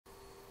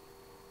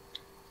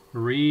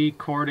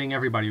Recording,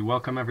 everybody.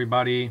 Welcome,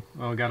 everybody.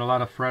 Oh, got a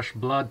lot of fresh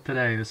blood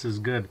today. This is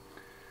good.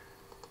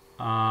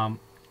 So I'm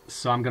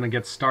going to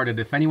get started.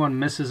 If anyone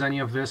misses any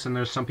of this, and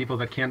there's some people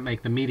that can't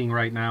make the meeting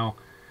right now,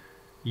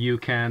 you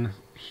can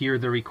hear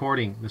the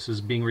recording. This is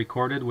being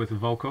recorded with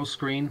Voco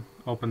Screen,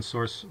 open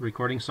source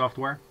recording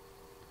software,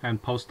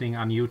 and posting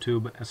on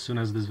YouTube as soon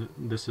as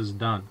this is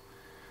done.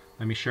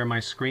 Let me share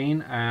my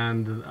screen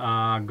and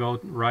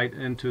go right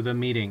into the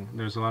meeting.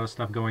 There's a lot of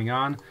stuff going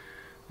on.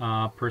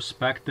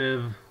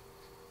 Perspective.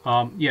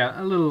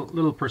 Yeah, a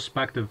little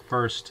perspective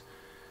first.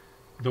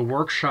 The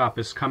workshop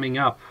is coming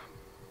up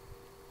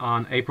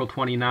on April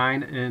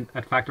 29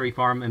 at Factory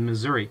Farm in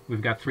Missouri.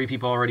 We've got 3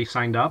 people already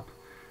signed up.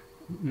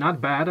 Not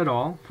bad at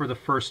all for the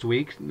first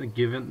week,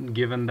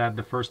 given that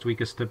the first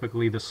week is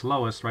typically the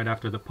slowest right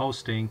after the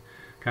posting.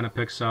 Kind of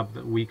picks up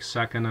the week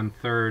 2nd and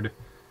 3rd.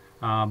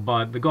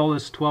 But the goal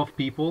is 12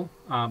 people.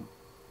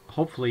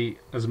 Hopefully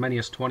as many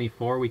as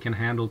 24. We can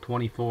handle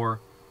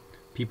 24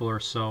 people or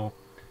so.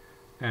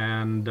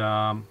 And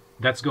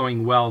that's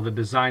going well. The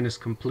design is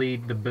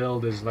complete. The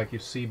build is like you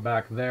see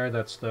back there.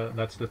 That's the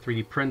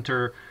 3D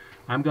printer.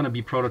 I'm going to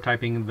be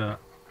prototyping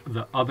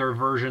the other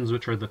versions,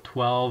 which are the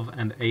 12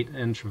 and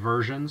 8-inch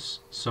versions.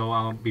 So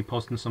I'll be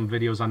posting some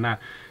videos on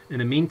that. In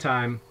the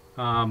meantime,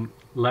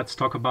 let's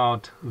talk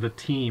about the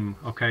team.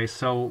 Okay,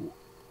 so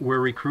we're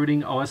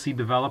recruiting OSE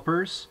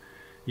developers.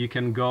 You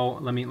can go.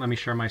 Let me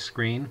share my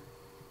screen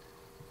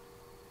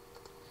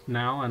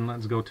now, and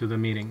let's go to the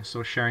meeting.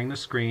 So sharing the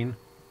screen.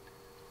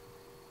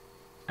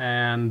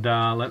 And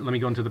let me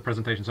go into the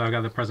presentation. So I've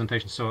got the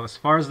presentation. So as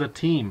far as the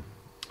team,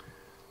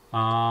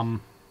 we're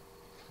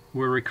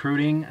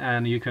recruiting,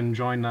 and you can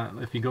join.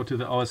 If you go to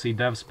the OSE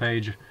Devs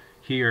page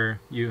here,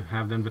 you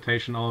have the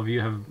invitation. All of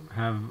you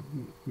have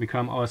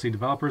become OSE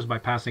developers by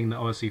passing the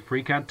OSE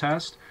FreeCAD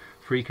test.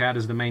 FreeCAD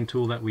is the main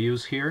tool that we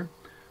use here,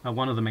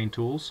 one of the main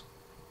tools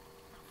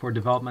for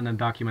development and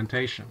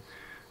documentation.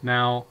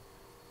 Now,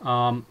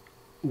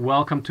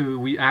 welcome to.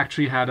 We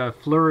actually had a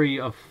flurry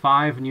of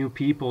 5 new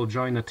people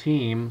join the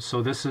team.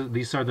 So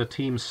these are the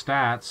team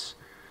stats.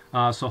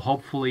 So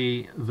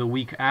hopefully the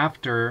week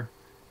after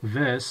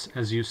this,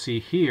 as you see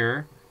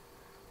here,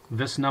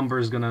 this number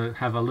is going to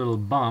have a little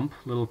bump,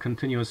 little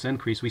continuous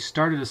increase. We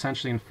started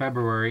essentially in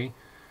February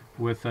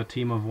with a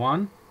team of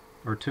 1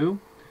 or 2.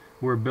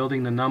 We're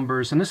building the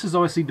numbers, and this is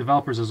OSE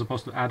developers as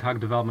opposed to ad hoc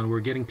development.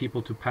 We're getting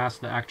people to pass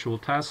the actual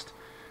test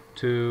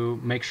to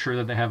make sure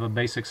that they have a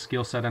basic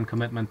skill set and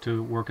commitment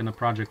to work in the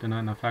project in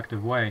an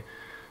effective way.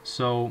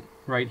 So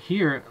right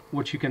here,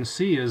 what you can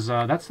see is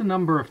that's the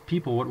number of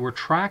people. What we're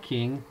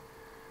tracking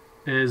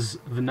is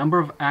the number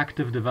of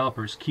active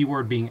developers,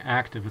 keyword being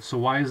active. So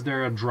why is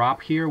there a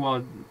drop here? Well,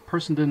 a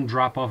person didn't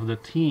drop off the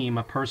team.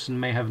 A person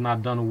may have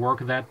not done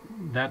work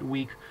that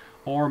week,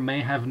 or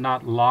may have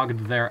not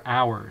logged their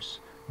hours.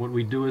 What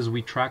we do is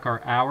we track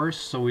our hours,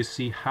 so we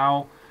see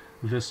how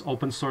this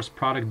open source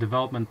product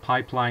development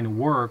pipeline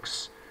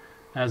works,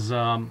 as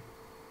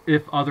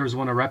if others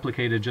want to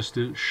replicate it, just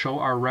to show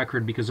our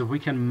record. Because if we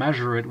can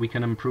measure it, we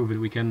can improve it.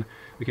 We can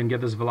get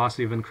this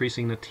velocity of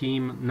increasing the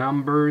team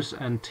numbers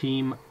and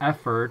team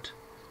effort,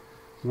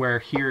 where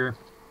here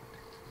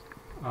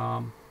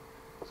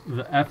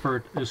the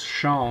effort is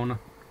shown.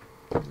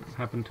 What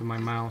happened to my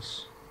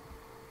mouse?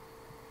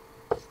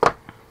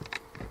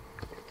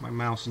 My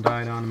mouse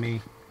died on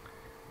me.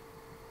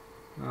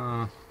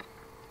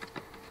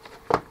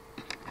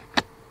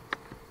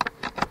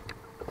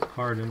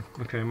 Pardon.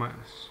 Okay, now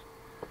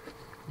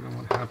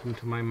what happened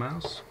to my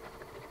mouse?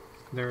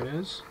 There it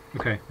is.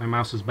 Okay, my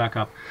mouse is back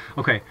up.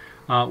 Okay,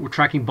 we're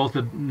tracking both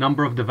the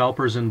number of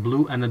developers in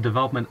blue and the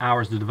development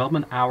hours. The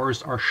development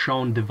hours are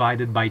shown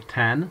divided by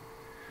 10.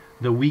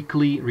 The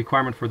weekly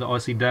requirement for the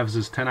OSE devs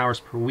is 10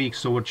 hours per week.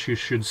 So what you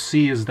should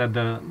see is that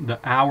the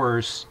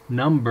hours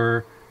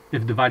number,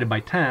 if divided by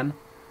 10,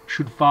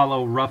 should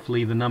follow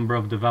roughly the number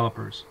of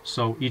developers.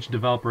 So each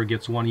developer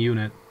gets 1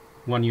 unit.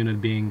 1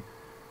 unit being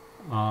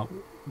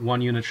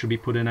 1 unit should be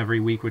put in every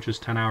week, which is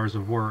 10 hours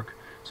of work.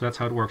 So that's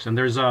how it works. And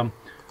there's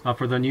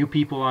for the new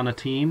people on a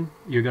team,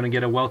 you're going to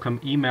get a welcome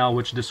email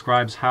which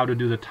describes how to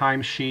do the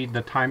timesheet.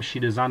 The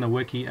timesheet is on the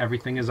wiki.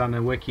 Everything is on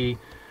the wiki,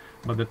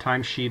 but the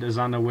timesheet is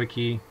on the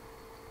wiki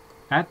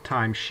at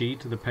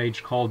timesheet, the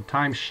page called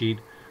timesheet,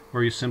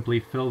 where you simply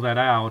fill that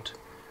out.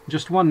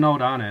 Just one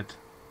note on it.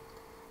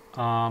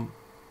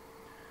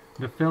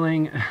 The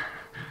filling,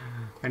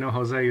 I know,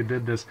 Jose, you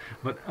did this,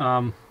 but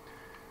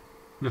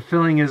the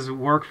filling is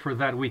work for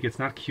that week. It's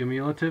not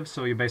cumulative,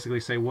 so you basically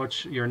say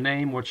what's your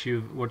name, what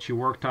you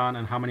worked on,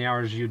 and how many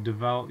hours you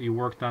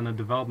worked on the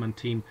development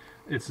team.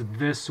 It's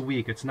this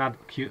week. It's not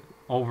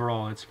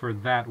overall. It's for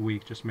that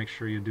week. Just make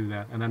sure you do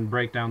that, and then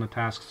break down the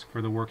tasks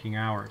for the working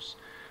hours.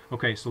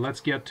 Okay, so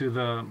let's get to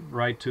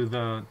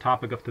the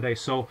topic of today.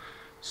 So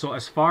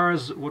as far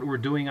as what we're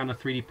doing on the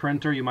 3D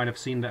printer, you might have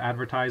seen the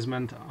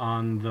advertisement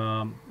on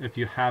the. If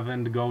you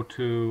haven't, go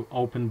to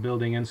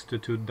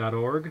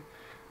openbuildinginstitute.org.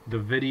 The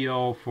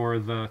video for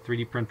the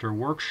 3D printer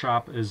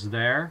workshop is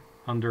there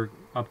under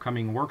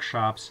upcoming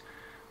workshops.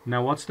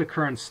 Now what's the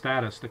current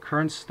status? The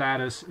current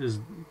status is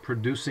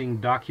producing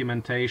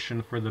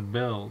documentation for the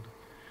build.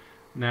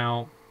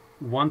 Now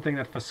one thing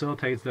that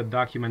facilitates the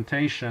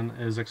documentation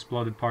is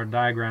exploded part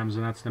diagrams,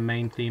 and that's the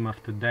main theme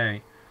of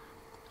today.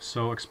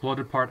 So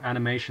exploded part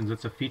animations,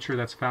 it's a feature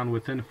that's found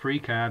within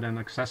FreeCAD and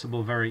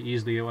accessible very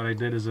easily. What I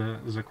did is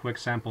a quick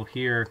sample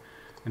here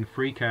in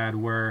FreeCAD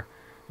where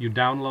you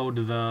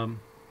download the...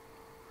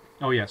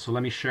 Oh yeah, so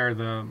let me share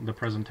the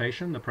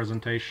presentation. The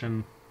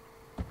presentation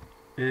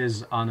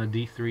is on a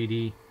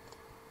D3D.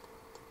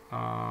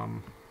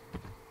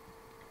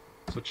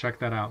 So check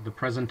that out. The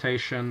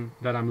presentation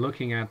that I'm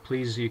looking at,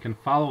 please, you can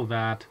follow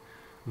that,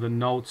 the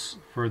notes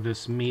for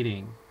this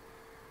meeting.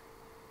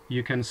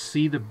 You can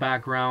see the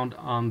background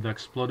on the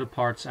exploded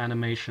parts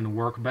animation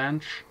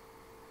workbench.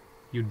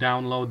 You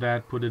download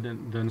that, put it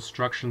in, the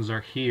instructions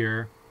are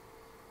here.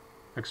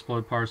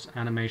 Exploded parts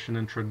animation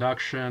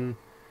introduction.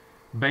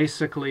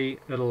 Basically,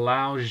 it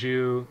allows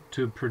you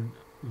to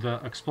the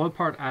explode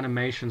part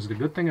animations. The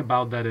good thing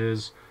about that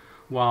is,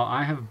 while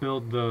I have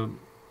built the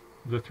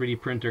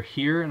 3D printer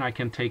here and I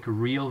can take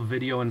real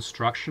video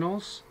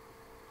instructionals,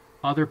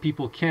 other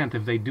people can't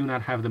if they do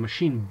not have the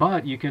machine,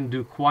 but you can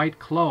do quite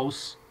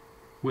close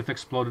with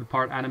exploded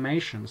part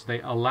animations. They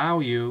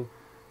allow you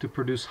to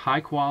produce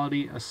high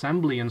quality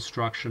assembly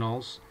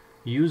instructionals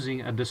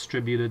using a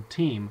distributed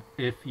team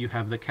if you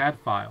have the CAD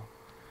file.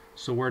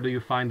 So where do you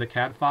find the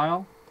CAD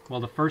file?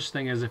 Well, the first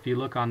thing is if you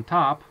look on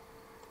top,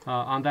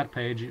 on that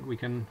page, we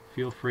can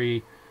feel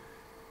free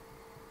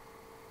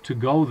to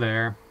go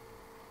there.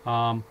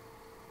 And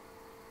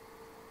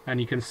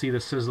you can see the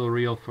sizzle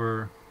reel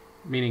for,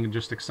 meaning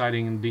just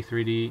exciting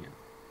D3D,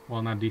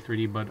 well not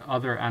D3D, but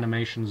other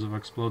animations of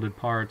exploded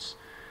parts.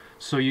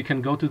 So you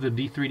can go to the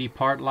D3D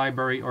part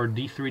library or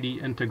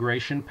D3D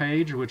integration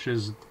page, which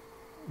has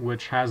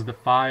the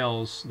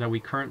files that we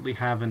currently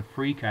have in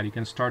FreeCAD. You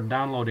can start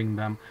downloading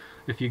them.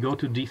 If you go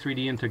to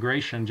D3D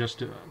integration, just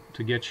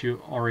to get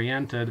you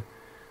oriented,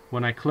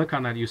 when I click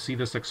on that, you see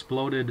this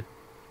exploded,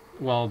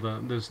 well,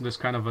 this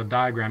kind of a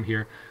diagram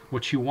here.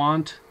 What you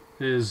want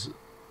is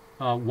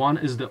one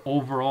is the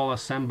overall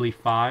assembly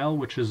file,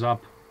 which is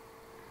up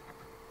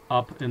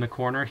in the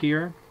corner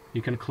here.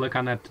 You can click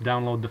on that to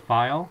download the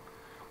file,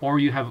 or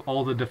you have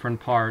all the different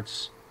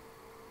parts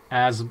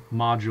as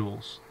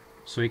modules,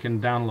 so you can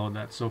download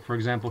that. So for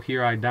example,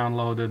 here I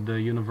downloaded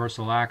the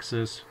universal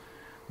axis,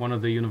 one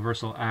of the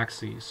universal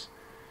axes.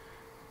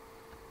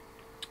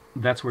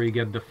 That's where you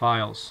get the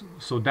files.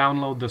 So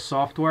download the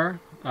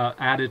software,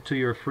 add it to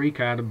your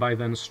FreeCAD by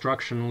the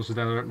instructions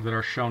that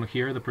are shown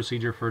here. The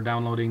procedure for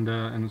downloading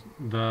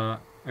the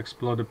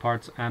exploded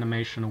parts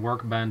animation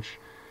workbench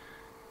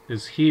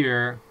is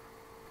here,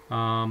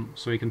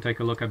 so you can take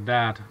a look at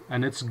that.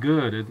 And it's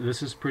good.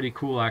 This is pretty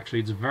cool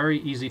actually. It's very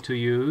easy to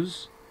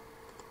use.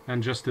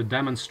 And just to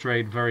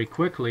demonstrate very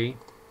quickly,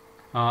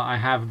 I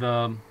have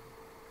the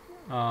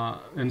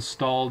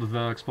installed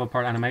the explode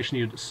part animation.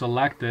 You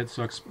select it,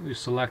 so you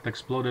select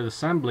exploded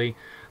assembly,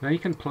 then you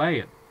can play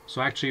it.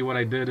 So actually what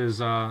I did is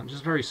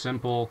just very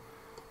simple,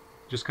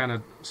 just kind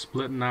of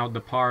splitting out the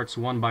parts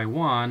one by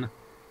one,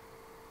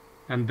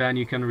 and then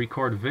you can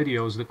record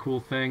videos. The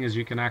cool thing is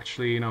you can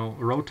actually,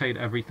 rotate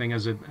everything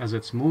as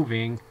it's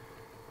moving.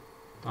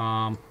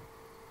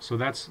 So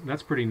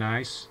that's pretty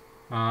nice.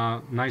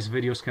 Nice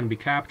videos can be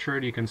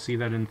captured. You can see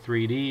that in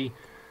 3D,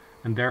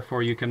 and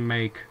therefore you can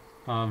make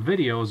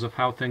videos of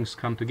how things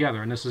come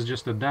together. And this is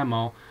just a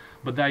demo,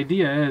 but the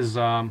idea is,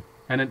 and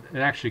it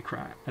actually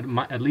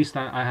at least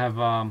I have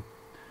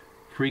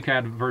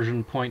FreeCAD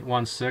version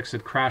 0.16.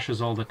 It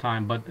crashes all the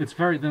time, but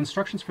the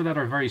instructions for that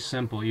are very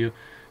simple. You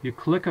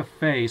click a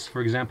face,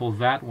 for example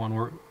that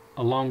one,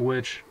 along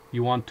which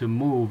you want to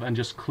move, and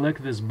just click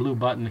this blue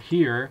button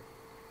here,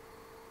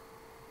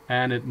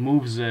 and it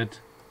moves it.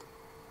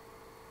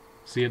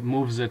 See, it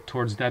moves it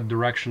towards that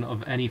direction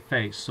of any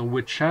face. So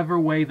whichever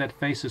way that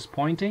face is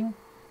pointing,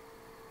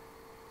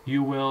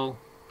 you will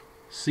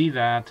see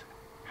that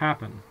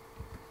happen.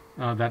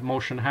 That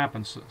motion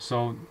happens.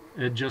 So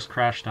it just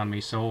crashed on me.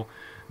 So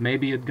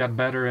maybe it got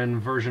better in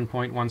version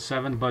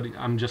 0.17, but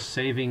I'm just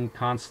saving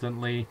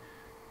constantly,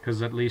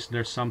 because at least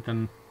there's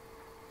some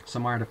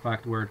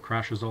artifact where it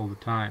crashes all the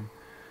time.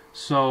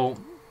 So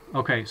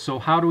okay, so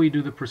how do we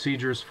do the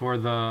procedures for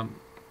the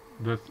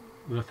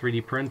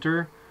 3D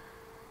printer?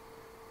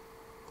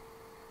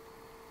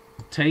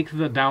 Take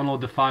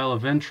download the file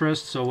of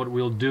interest. So what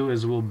we'll do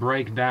is we'll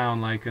break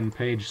down, like in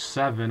page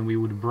 7, we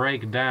would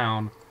break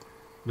down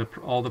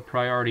all the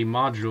priority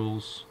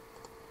modules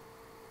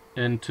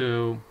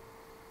into,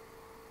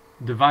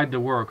 divide the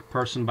work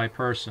person by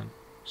person,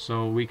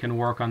 so we can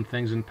work on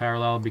things in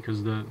parallel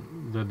because the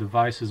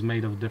device is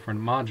made of different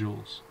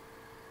modules.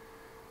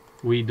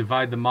 We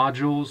divide the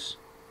modules.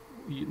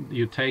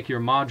 You take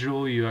your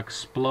module, you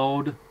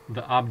explode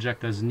the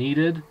object as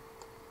needed.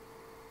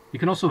 You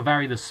can also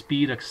vary the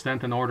speed,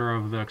 extent, and order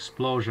of the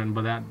explosion,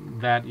 but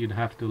that you'd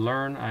have to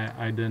learn.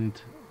 I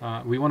didn't.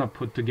 We want to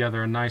put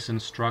together a nice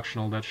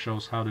instructional that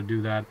shows how to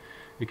do that.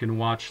 You can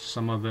watch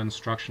some of the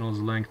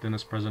instructionals linked in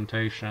this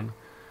presentation.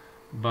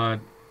 But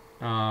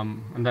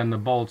and then the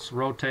bolts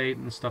rotate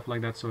and stuff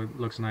like that, so it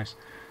looks nice.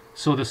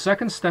 So the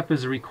second step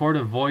is record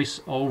a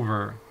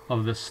voiceover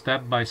of the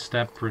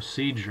step-by-step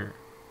procedure.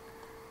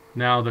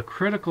 Now the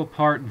critical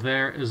part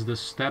there is the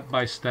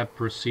step-by-step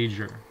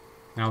procedure.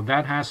 Now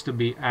that has to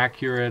be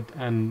accurate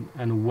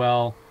and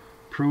well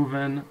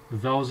proven.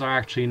 Those are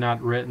actually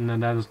not written,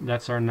 and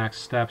that's our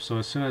next step. So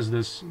as soon as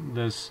this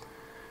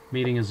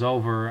meeting is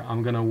over,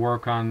 I'm going to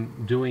work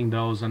on doing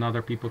those, and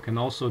other people can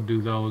also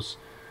do those,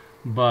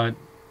 but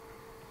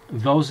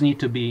those need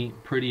to be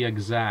pretty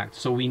exact.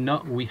 So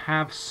we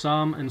have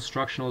some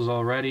instructionals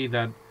already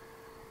that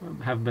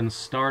have been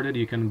started.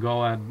 You can go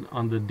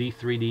on the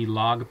D3D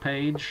log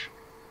page.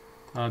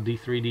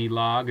 D3D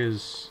log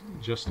is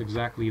just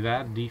exactly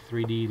that,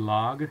 D3D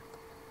log.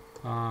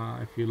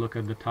 If you look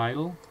at the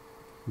title,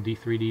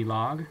 D3D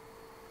log.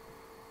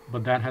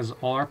 But that has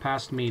all our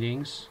past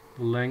meetings,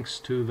 links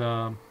to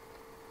the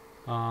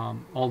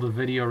all the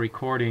video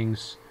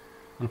recordings.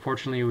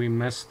 Unfortunately, we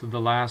missed the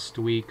last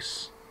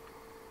week's,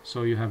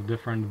 so you have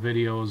different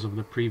videos of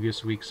the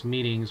previous week's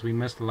meetings. We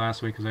missed the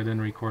last week because I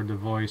didn't record the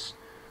voice.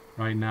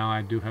 Right now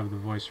I do have the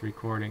voice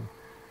recording.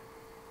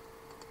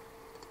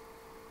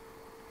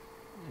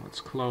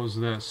 Let's close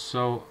this.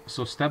 So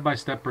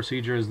step-by-step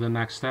procedure is the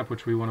next step,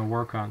 which we want to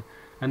work on.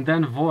 And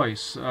then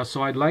voice.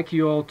 So I'd like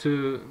you all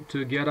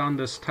to get on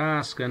this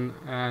task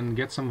and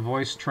get some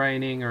voice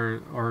training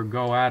or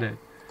go at it.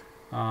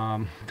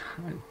 I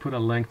put a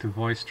link to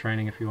voice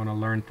training if you want to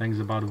learn things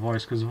about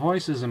voice, because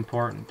voice is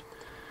important.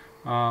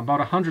 About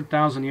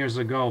 100,000 years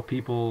ago,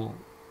 people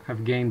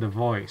have gained a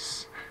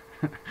voice.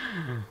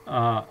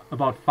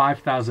 About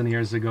 5,000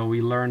 years ago,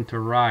 we learned to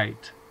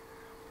write.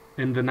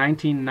 In the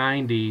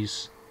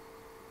 1990s,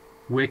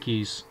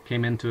 wikis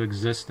came into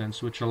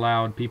existence, which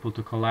allowed people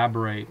to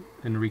collaborate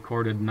in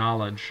recorded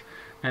knowledge.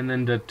 And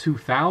in the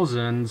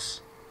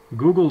 2000s,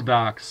 Google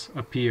Docs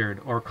appeared,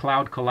 or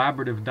cloud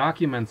collaborative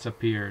documents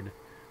appeared.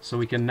 So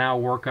we can now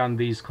work on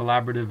these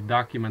collaborative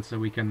documents that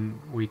we can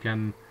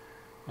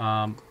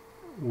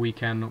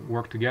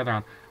work together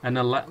on. And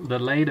the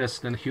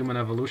latest in human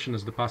evolution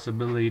is the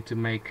possibility to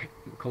make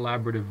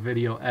collaborative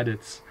video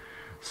edits.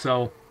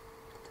 So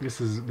this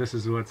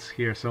is what's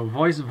here. So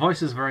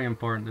voice is very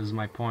important, is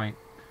my point.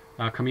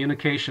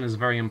 Communication is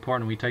very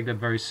important. We take that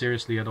very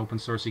seriously at Open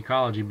Source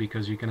Ecology,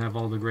 because you can have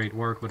all the great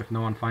work, but if no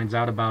one finds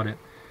out about it,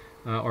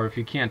 or if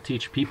you can't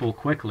teach people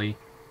quickly,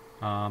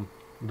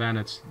 then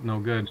it's no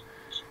good.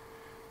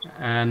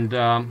 And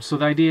so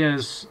the idea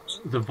is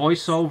the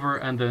voiceover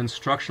and the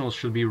instructionals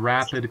should be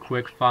rapid,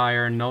 quick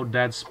fire, no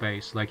dead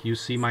space. Like you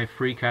see my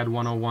FreeCAD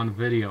 101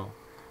 video,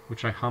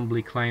 which I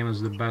humbly claim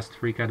is the best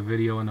FreeCAD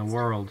video in the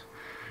world.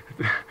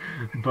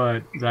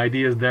 But the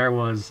idea there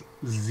was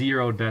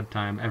zero dead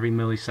time. Every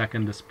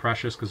millisecond is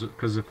precious,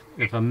 because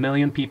if 1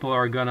 million people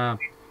are gonna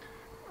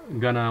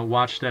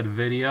watch that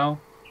video,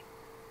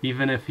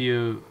 even if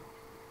you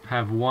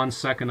have 1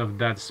 second of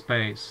dead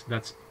space,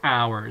 that's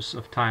hours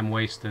of time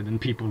wasted in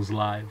people's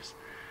lives.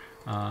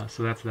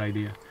 So that's the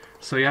idea.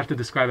 So you have to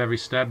describe every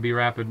step, be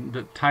rapid.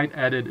 The tight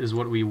edit is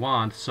what we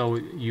want. So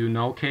you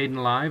know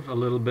Kdenlive a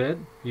little bit,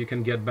 you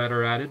can get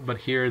better at it, but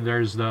here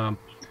there's the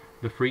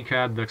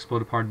FreeCAD, the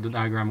exploded part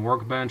diagram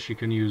workbench. You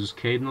can use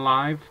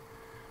Kdenlive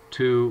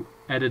to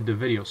edit the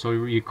video. So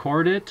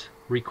record it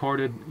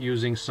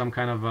using some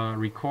kind of a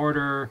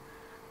recorder.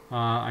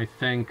 I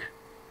think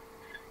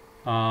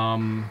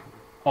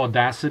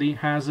Audacity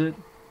has it.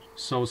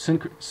 So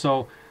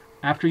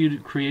after you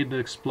create the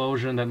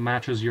explosion that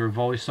matches your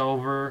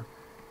voiceover,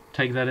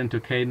 take that into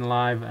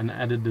Kdenlive and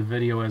edit the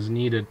video as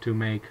needed to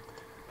make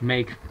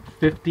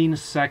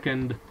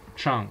 15-second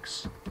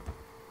chunks.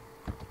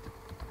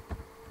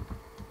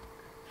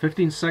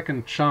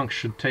 15-second chunks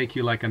should take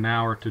you like an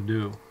hour to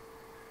do.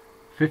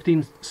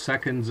 15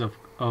 seconds of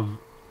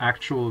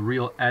actual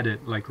real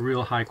edit, like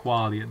real high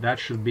quality, that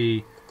should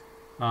be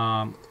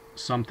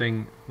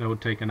something that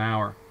would take an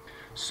hour.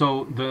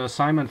 So the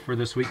assignment for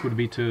this week would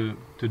be to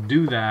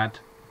do that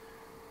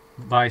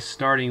by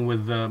starting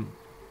with the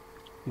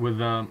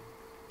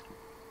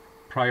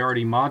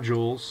priority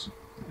modules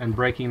and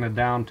breaking it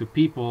down to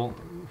people,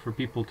 for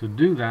people to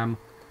do them.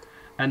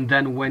 And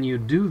then when you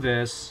do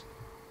this,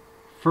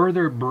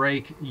 further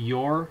break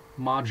your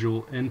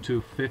module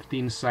into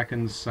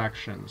 15-second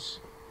sections.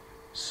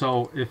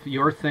 So if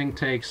your thing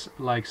takes,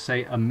 like,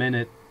 say, a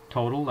minute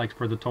total, like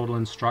for the total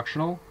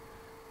instructional,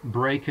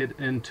 break it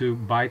into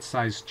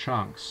bite-sized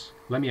chunks.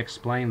 Let me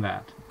explain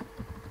that.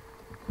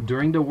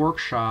 During the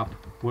workshop,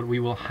 what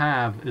we will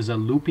have is a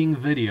looping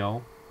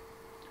video,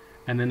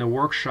 and in the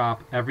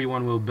workshop,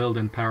 everyone will build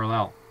in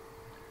parallel.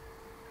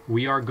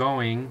 We are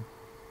going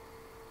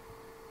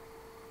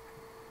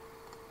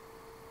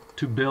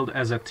to build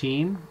as a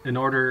team. In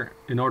order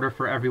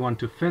for everyone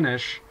to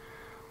finish,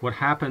 what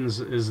happens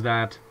is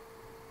that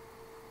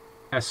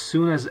as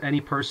soon as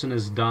any person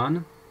is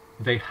done,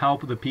 they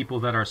help the people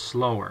that are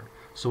slower.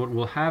 So what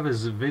we'll have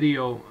is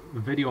video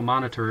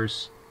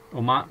monitors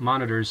or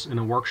monitors in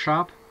a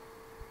workshop,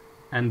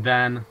 and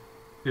then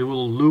it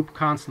will loop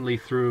constantly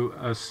through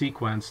a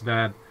sequence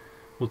that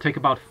will take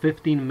about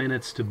 15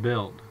 minutes to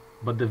build.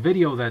 but the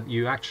video that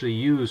you actually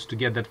use to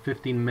get that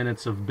 15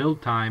 minutes of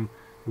build time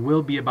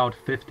will be about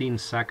 15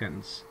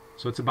 seconds.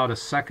 So it's about a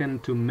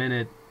second to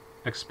minute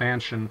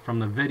expansion from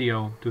the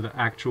video to the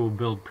actual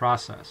build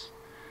process.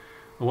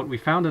 What we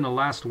found in the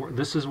last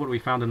this is what we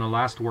found in the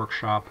last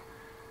workshop,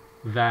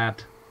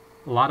 that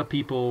a lot of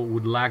people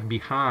would lag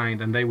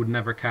behind and they would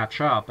never catch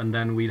up, and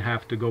then we'd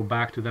have to go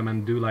back to them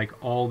and do like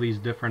all these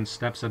different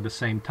steps at the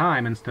same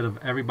time instead of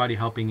everybody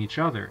helping each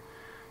other.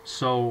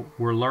 So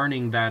we're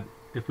learning that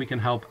if we can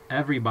help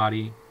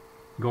everybody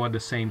go at the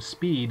same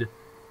speed,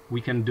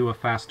 we can do a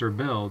faster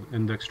build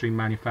in the extreme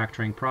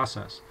manufacturing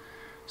process.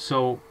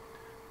 So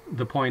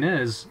the point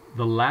is,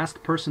 the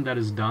last person that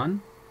is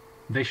done,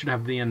 they should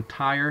have the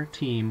entire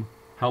team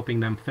helping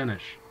them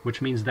finish,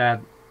 which means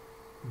that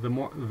the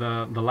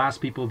last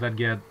people that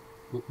get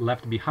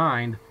left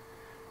behind,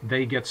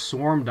 they get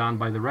swarmed on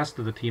by the rest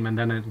of the team, and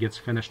then it gets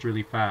finished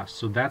really fast.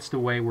 So that's the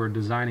way we're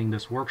designing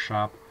this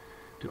workshop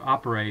to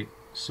operate,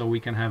 so we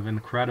can have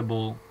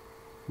incredible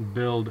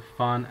build,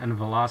 fun, and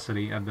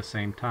velocity at the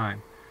same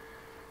time.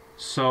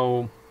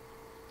 So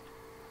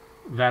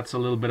that's a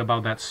little bit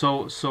about that.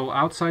 So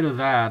outside of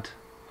that,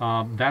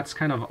 that's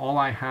kind of all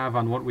I have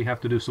on what we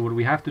have to do. So what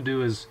we have to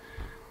do is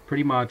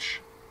pretty much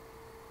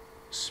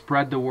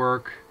spread the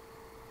work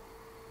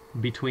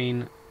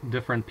between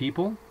different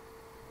people,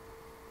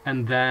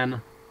 and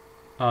then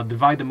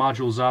divide the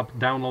modules up,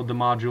 download the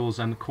modules,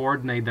 and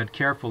coordinate that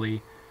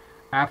carefully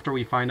after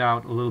we find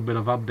out a little bit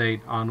of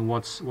update on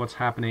what's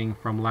happening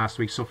from last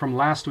week. So from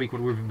last week,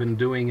 what we've been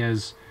doing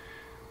is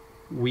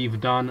we've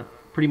done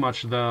pretty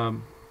much the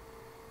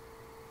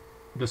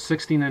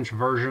 16-inch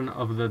version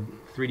of the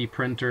 3D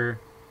printer.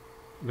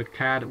 The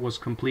CAD was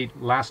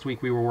complete. Last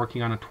week we were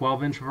working on a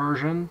 12-inch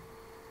version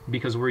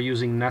because we're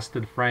using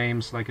nested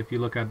frames. Like if you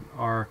look at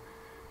our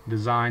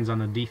designs on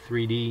the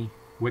D3D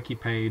wiki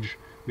page,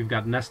 we've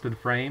got nested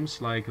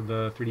frames like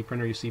the 3D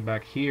printer you see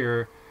back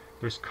here.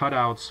 There's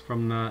cutouts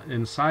from the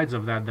insides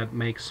of that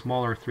make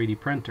smaller 3D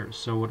printers.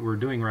 So what we're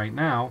doing right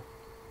now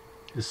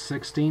is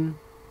 16,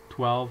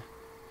 12,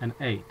 and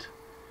 8.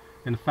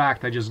 In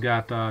fact, I just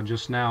got,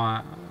 just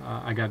now,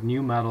 I got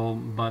new metal,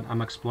 but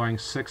I'm exploring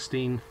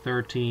 16,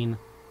 13,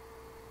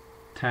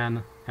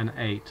 10, and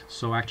 8.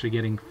 So actually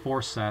getting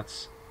 4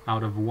 sets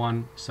out of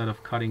 1 set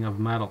of cutting of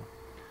metal.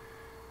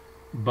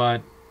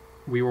 But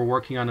we were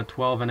working on a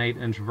 12 and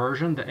 8-inch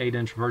version. The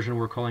 8-inch version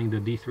we're calling the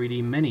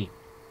D3D Mini.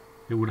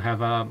 It would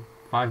have a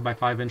 5 by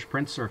 5-inch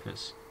print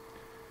surface.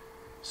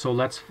 So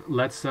let's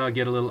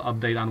get a little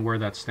update on where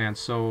that stands.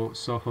 So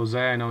Jose,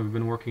 I know we've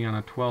been working on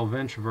a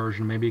 12-inch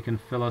version. Maybe you can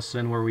fill us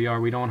in where we are.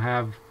 We don't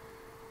have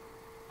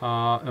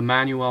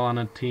Emmanuel on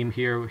a team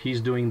here. He's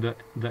doing the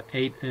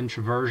 8-inch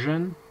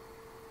version,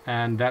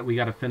 and that we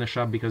got to finish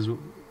up because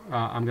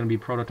I'm going to be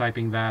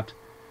prototyping that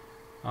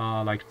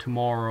like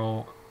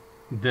tomorrow,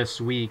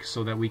 this week,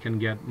 so that we can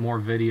get more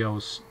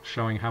videos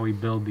showing how we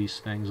build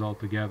these things all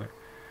together.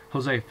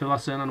 Jose, fill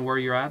us in on where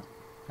you're at,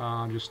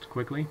 just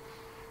quickly.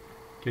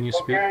 Can you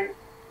speak? Okay.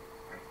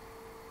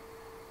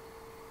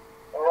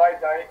 All right.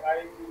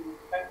 I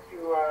sent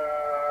you.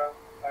 I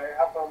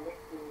have a link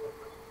to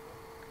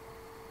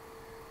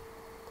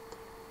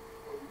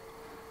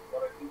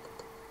what I did.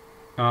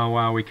 Oh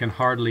wow, we can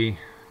hardly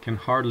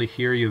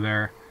hear you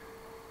there.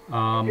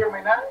 Can you hear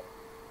me now?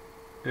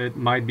 It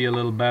might be a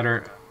little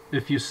better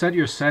if you set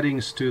your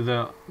settings to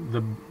the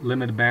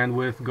limit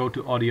bandwidth. Go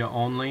to audio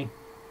only.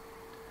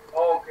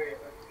 Oh, okay.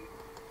 Let's see.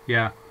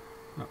 Yeah.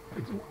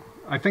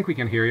 I think we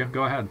can hear you.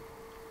 Go ahead.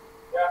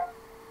 Yeah.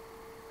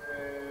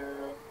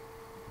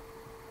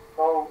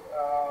 So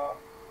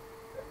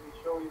let me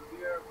show you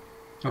here.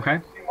 Okay.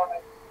 Can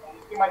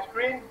you see my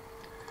screen?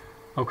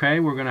 Okay,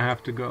 we're gonna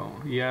have to go.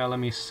 Yeah, let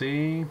me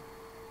see.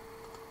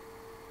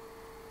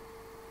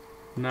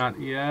 Not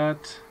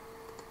yet.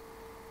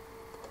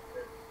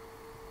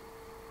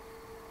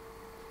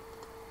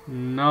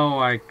 No,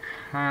 I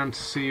can't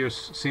see your.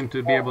 Seem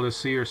to be able to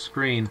see your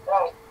screen.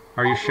 Well,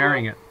 Are you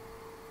sharing it?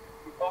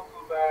 You go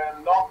to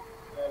the log,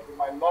 to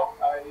my log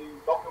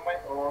document,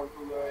 or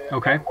to the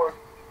Okay. network.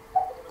 I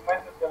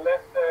documented the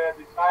last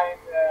design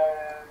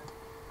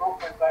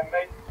improvements I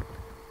made,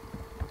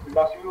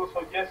 because you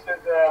suggested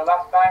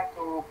last time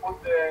to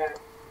put the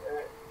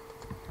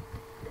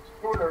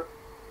extruder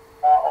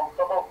on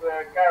top of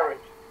the carriage.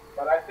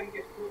 But I think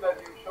it's good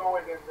that you show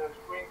it in the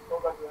screen so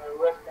that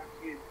the rest can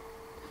see it.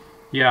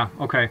 Yeah.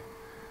 Okay.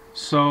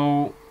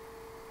 So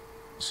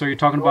you're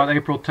talking about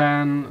April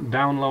 10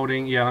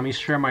 downloading. Yeah. Let me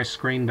share my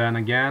screen then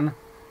again.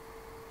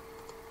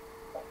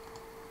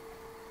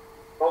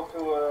 Go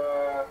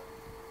to.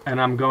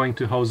 And I'm going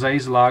to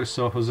Jose's log.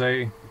 So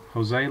Jose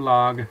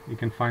log. You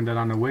can find that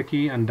on the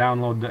wiki and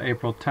download the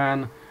April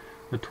 10,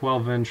 the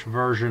 12-inch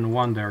version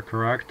 1 there.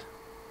 Correct?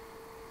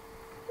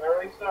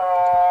 There is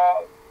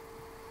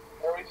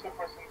a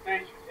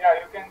presentation. Yeah,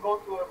 you can go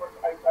to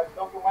I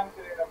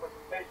documented in a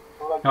presentation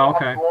so that you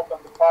okay. have to open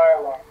the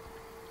file.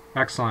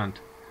 Excellent.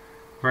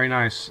 Very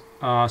nice.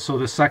 So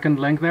the second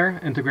link there,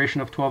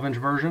 integration of 12-inch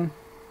version.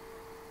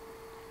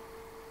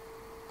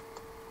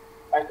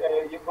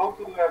 You go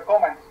to the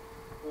comments,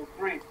 to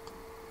 3.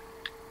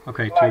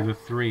 Okay, to Slide. the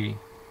 3.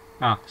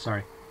 Ah,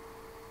 sorry.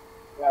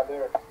 Yeah,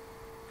 there.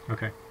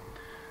 Okay.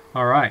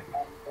 All right.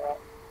 And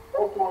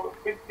go to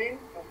 15, to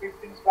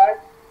 15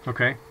 slides.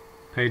 Okay.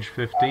 Page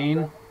And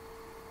 15.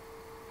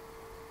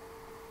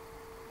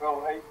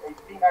 well,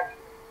 18 actually.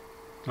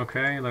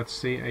 Okay, let's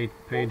see.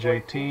 Page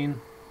 18.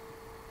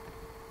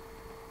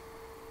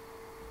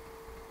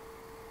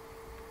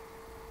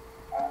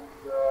 And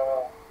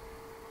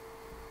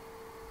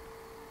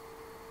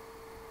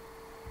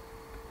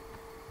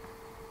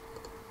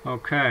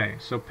Okay,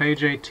 so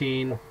page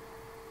 18,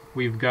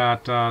 we've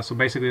got, so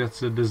basically that's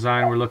the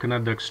design. We're looking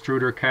at the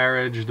extruder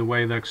carriage, the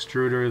way the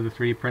extruder, the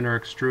 3D printer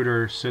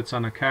extruder sits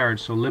on a carriage.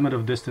 So limit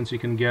of distance you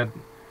can get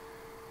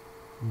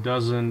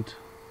doesn't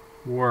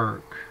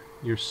work,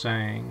 you're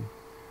saying.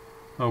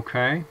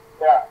 Okay.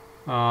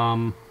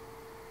 yeah.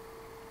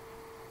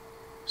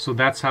 So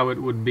that's how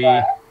it would be.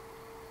 Yeah,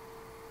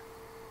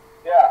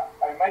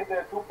 I made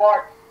the 2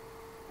 parts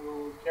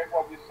to check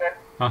what you said,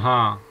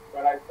 Uh-huh.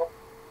 but I thought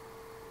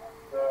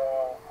and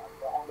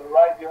on the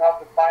right you have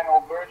the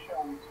final version,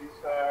 which is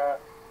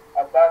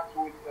attached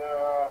with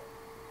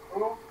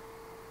screw,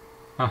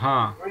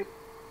 Uh-huh.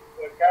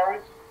 the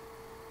carriage,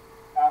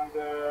 and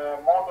the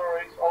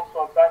motor is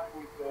also attached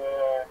with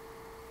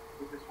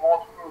the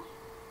small screws.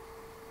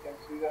 You can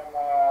see them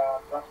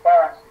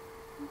transparency.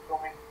 You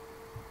zoom in.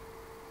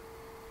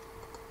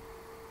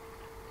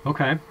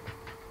 Okay.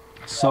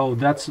 So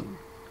that's, No,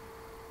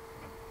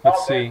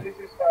 let's see. This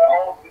is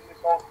old. This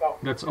is old stuff.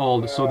 That's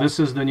old. So this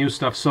is the new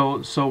stuff.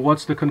 So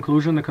what's the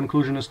conclusion? The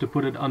conclusion is to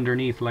put it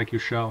underneath like you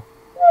show.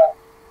 Yeah,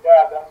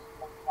 that's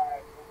my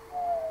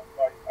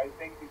advice. I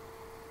think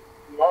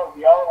the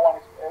other one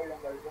is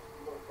evident that it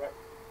doesn't look right.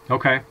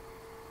 Okay.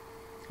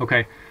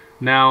 Okay.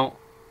 Now,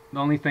 the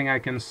only thing I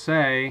can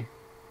say,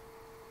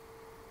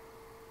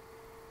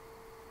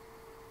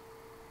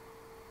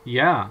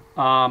 yeah,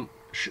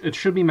 it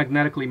should be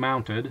magnetically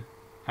mounted.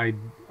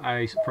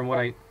 From what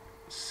I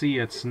see,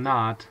 it's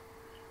not.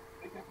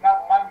 This is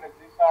not magnets.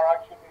 These are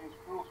actually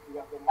screws,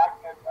 because the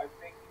magnet, I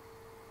think,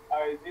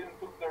 I didn't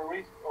took the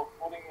risk of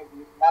putting it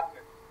with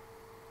magnets,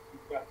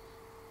 because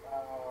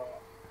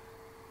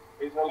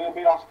it's a little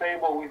bit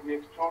unstable with the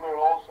extruder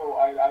also.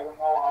 I don't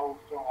know how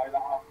strong. I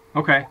don't have.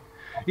 Okay.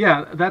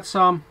 Yeah, that's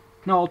no,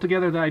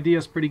 altogether the idea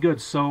is pretty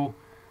good. So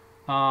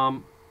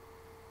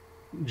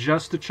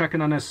just to check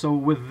in on this, so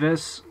with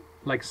this,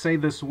 like say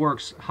this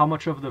works, how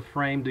much of the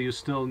frame do you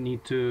still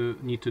need to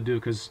do?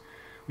 Because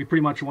we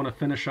pretty much want to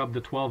finish up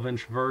the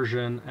 12-inch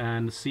version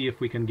and see if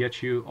we can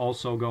get you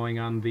also going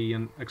on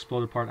the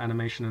exploded part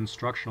animation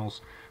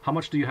instructionals. How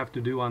much do you have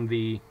to do on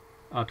the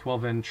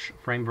 12-inch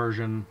frame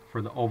version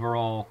for the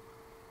overall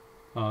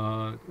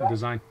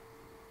design?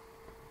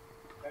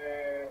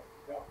 The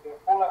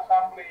full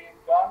assembly is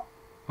done.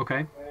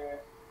 Okay.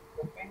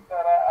 The things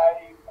that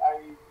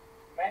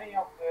many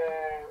of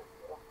the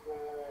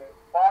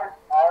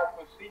parts are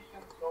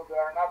positioned, so they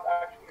are not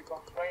actually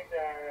constrained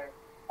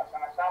as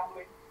an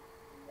assembly,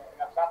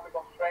 in assembly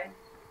constraints.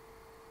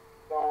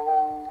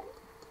 So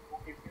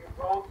if you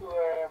go to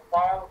the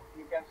file,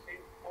 you can see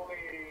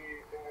fully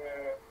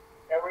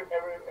every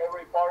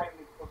part in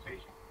its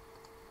position.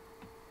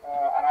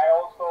 And I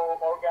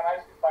also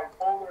organize it by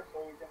folders,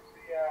 so you can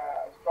see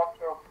a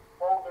structure of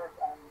folders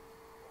and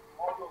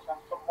modules and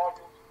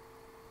sub-modules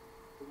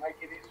to make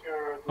it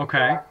easier to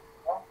Okay.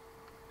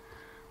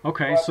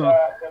 Okay, but, so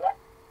the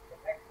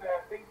next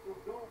thing to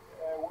do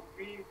would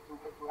be to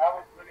have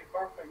it really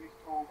perfect is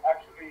to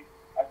actually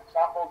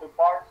assemble the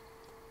parts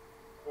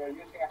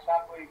using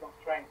assembly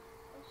constraints.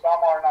 And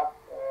some are not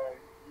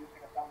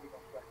using assembly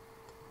constraints.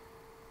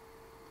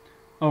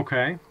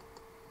 okay.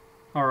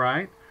 All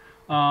right.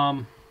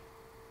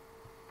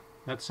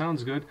 That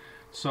sounds good.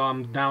 So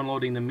I'm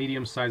downloading the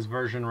medium-sized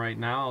version right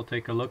now. I'll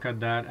take a look at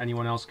that.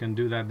 Anyone else can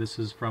do that. This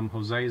is from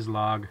Jose's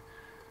log.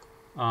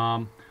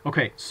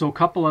 Okay, so a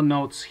couple of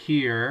notes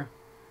here.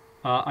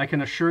 I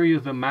can assure you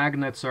the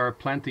magnets are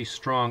plenty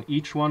strong.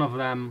 Each one of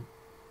them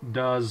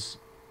does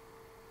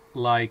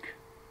like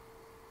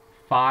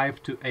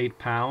 5 to 8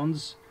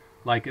 pounds.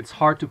 Like it's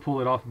hard to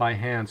pull it off by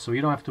hand, so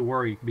you don't have to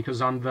worry,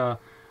 because on the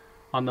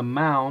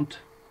mount,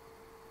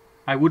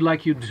 I would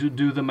like you to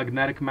do the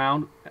magnetic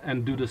mount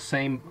and do the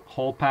same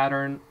hole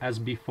pattern as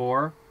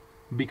before,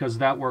 because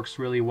that works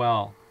really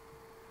well.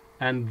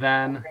 And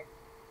then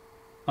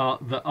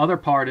the other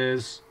part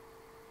is,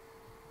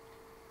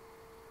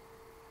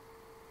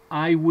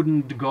 I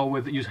wouldn't go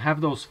with, you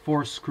have those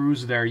 4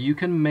 screws there. You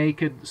can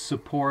make it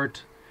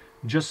support,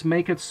 just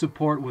make it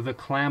support with the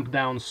clamp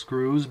down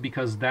screws,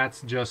 because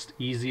that's just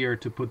easier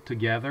to put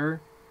together.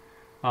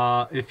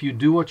 If you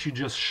do what you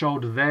just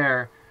showed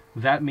there,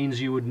 that means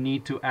you would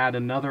need to add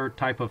another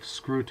type of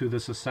screw to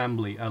this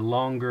assembly, a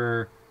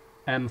longer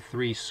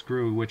M3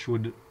 screw, which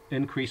would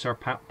increase our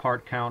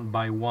part count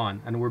by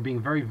 1. And we're being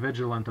very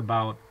vigilant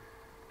about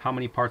how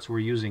many parts we're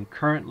using.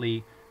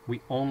 Currently,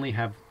 we only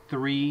have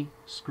 3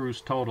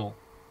 screws total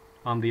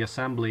on the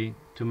assembly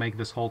to make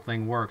this whole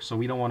thing work. So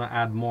we don't want to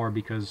add more,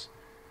 because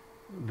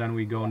then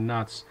we go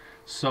nuts.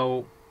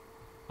 So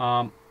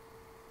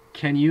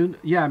Can you?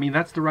 Yeah, I mean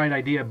that's the right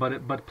idea,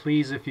 but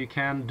please, if you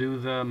can, do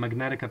the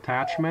magnetic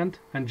attachment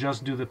and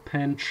just do the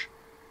pinch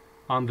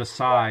on the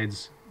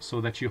sides so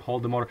that you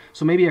hold the motor.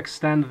 So maybe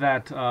extend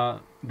that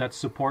that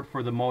support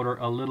for the motor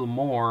a little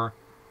more,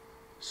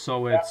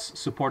 so it's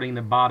supporting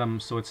the bottom,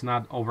 so it's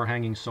not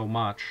overhanging so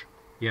much.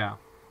 Yeah,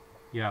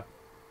 yeah.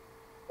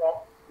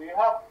 So, do you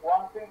have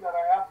one thing that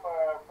I have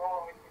a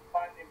problem with in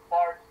finding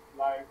parts?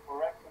 Like,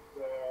 for instance,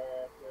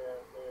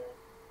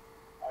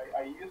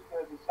 I used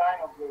the design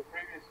of the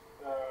previous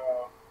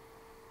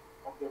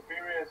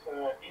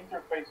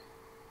interface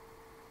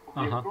of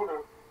the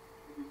extruder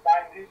to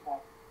design this one,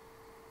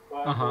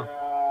 but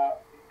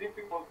it's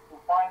difficult to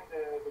find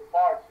the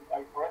parts.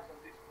 Like, for instance,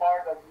 this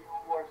part that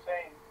you were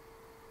saying.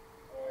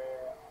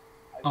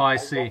 I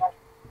see. I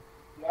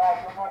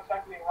don't know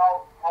exactly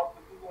how to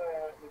do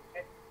the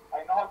change. I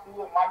know how to do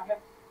the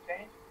magnets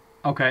change.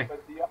 Okay.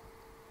 But the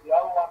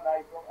other one I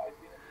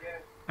didn't get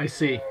it. I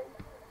see.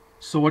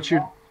 So what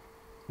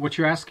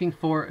you're asking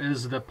for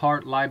is the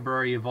part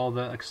library of all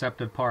the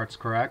accepted parts,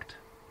 correct?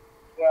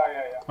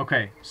 Yeah.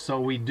 Okay, so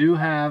we do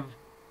have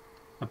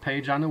a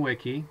page on the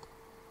wiki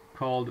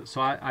called,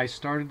 so I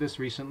started this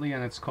recently,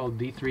 and it's called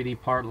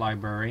D3D Part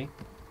Library.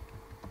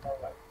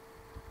 Alright.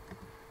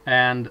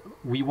 And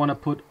we want to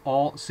put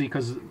all, see,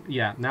 because,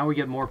 yeah, now we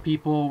get more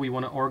people, we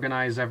want to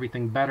organize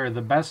everything better.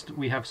 The best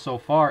we have so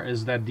far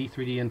is that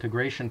D3D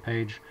integration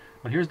page,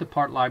 but here's the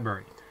part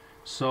library.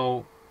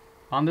 So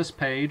on this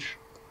page,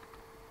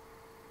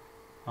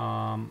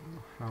 how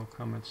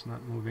come it's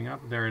not moving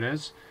up? There it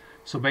is.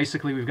 So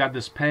basically we've got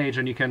this page,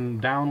 and you can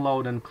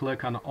download and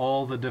click on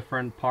all the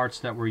different parts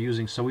that we're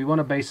using. So we want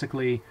to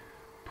basically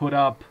put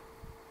up,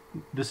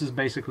 this is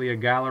basically a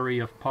gallery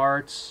of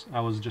parts. I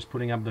was just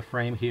putting up the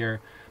frame here.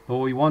 But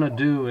what we want to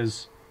do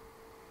is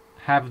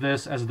have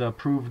this as the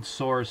approved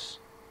source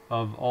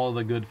of all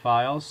the good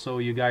files, so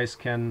you guys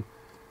can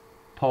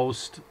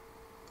post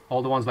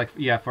all the ones, like,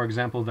 yeah, for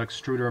example, the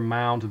extruder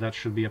mount, that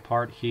should be a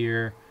part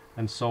here,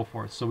 and so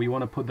forth. So we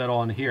want to put that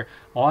all in here.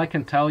 All I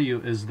can tell you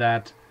is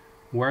that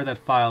where that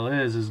file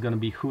is going to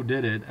be who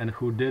did it, and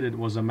who did it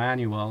was a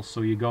manual.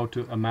 So you go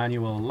to a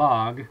manual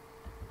log.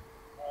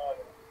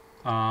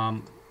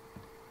 I'll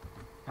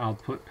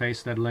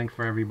paste that link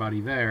for everybody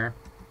there.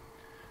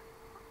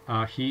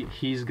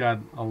 He's got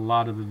a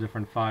lot of the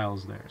different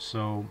files there,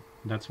 so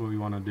that's what we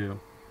want to do.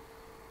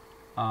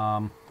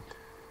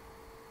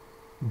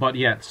 But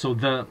yeah, so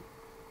the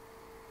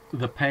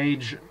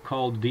page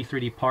called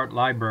D3D Part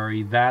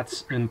Library,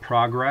 that's in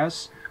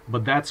progress,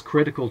 but that's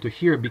critical to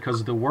hear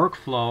because the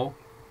workflow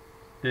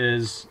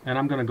is, and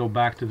I'm going to go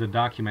back to the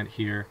document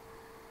here,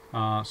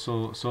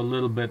 so a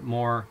little bit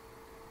more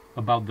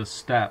about the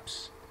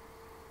steps.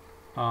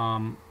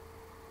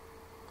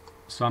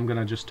 So I'm going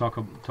to just talk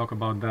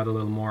about that a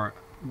little more,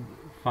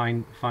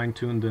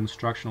 fine-tune the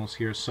instructionals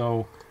here.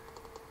 So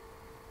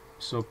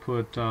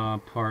put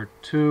part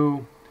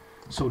 2.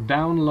 So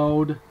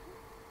download.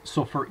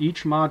 So for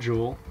each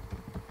module,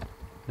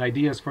 the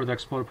idea is for the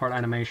exploded part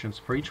animations.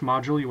 For each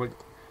module, you would.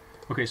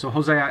 Okay, so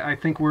Jose, I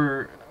think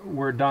we're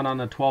done on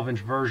the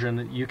 12-inch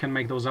version. You can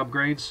make those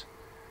upgrades,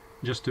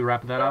 just to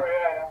wrap that up.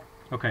 Yeah.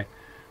 Okay,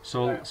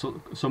 so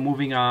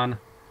moving on.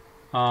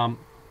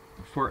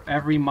 For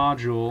every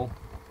module.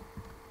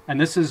 And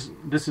this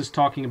is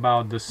talking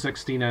about the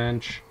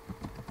 16-inch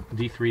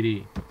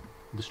D3D,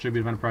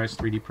 Distributed Enterprise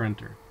 3D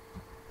printer.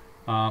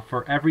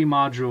 For every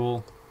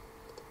module,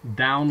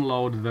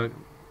 download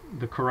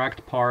the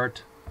correct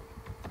parts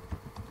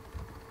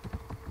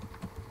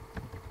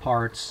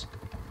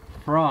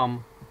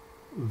from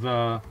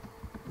the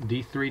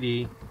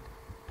D3D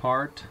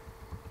part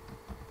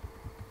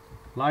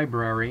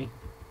library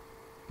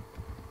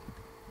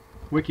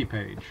wiki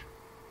page.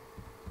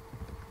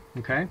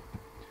 Okay?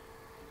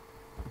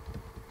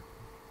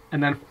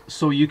 And then,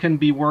 so you can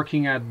be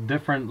working at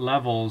different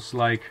levels,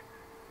 like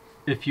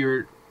if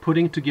you're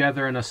putting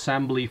together an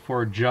assembly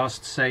for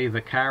just, say,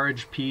 the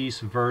carriage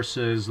piece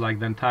versus like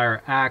the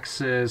entire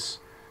axis,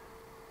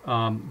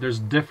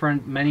 there's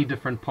many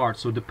different parts.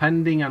 So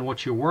depending on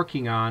what you're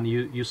working on,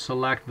 you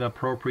select the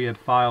appropriate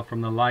file from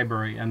the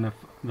library, and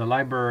the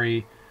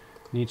library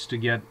needs to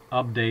get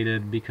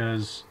updated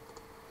because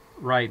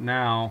right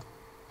now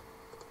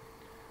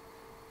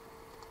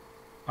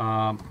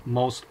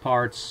most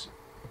parts,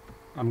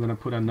 I'm going to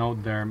put a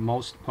note there,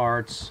 most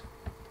parts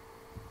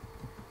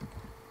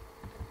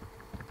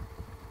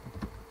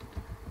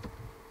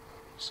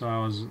so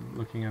I was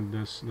looking at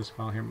this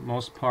file here,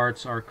 most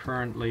parts are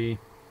currently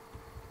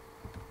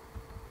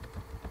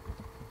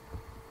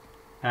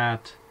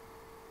at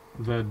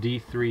the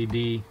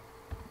D3D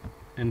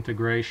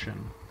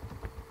integration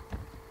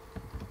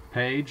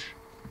page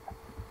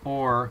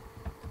or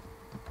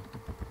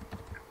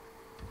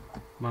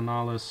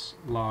Manalis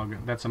log.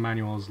 That's a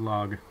manual's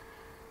log.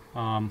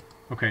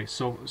 Okay,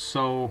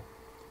 so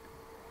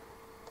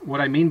what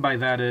I mean by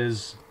that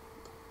is,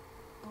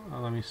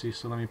 let me see,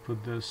 so let me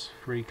put this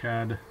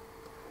FreeCAD.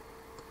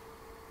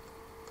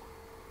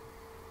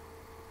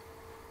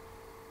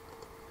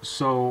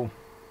 So,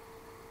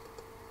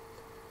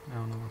 I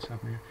don't know what's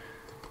happening here.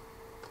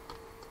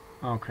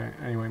 Okay,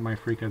 anyway, my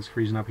FreeCAD's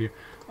freezing up here.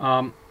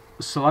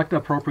 Select the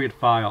appropriate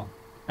file,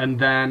 and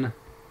then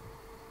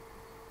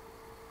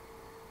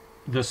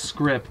the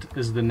script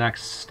is the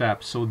next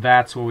step. So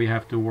that's what we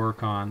have to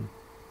work on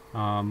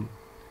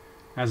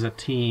as a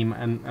team,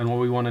 and what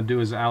we want to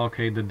do is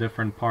allocate the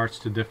different parts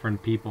to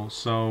different people.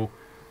 So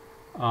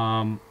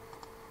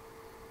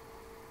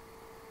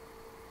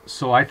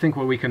so I think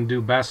what we can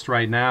do best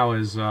right now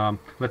is,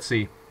 let's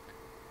see,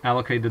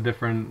 allocate the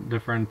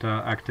different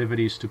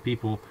activities to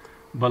people.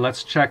 But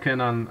let's check in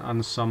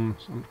on some.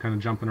 I'm kind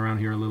of jumping around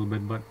here a little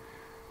bit, but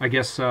I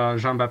guess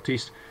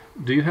Jean-Baptiste,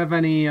 do you have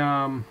any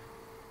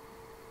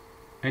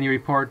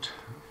report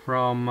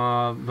from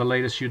the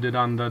latest you did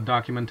on the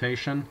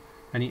documentation?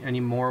 Any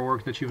more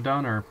work that you've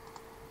done, or?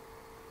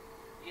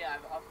 Yeah,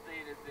 I've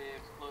updated the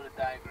exploded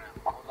diagram.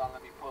 Hold on,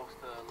 let me post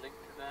a link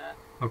to that.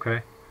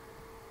 Okay.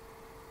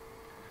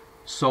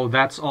 So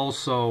that's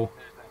also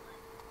There's that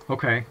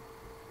link. okay.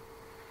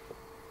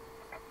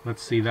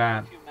 Let's see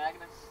that. A few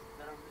magnets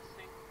that are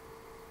missing.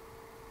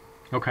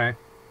 Okay.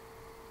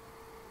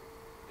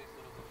 Takes a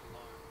little bit to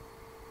load.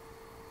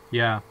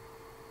 Yeah.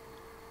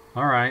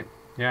 All right.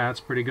 Yeah,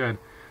 that's pretty good.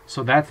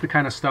 So that's the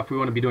kind of stuff we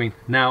want to be doing.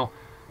 Now,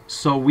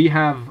 so we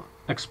have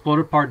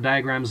exploded part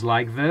diagrams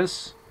like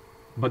this,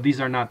 but these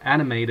are not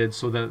animated,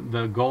 so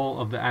the goal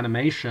of the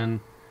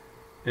animation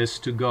is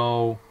to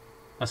go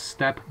a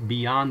step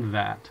beyond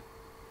that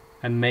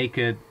and make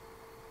it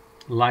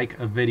like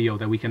a video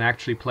that we can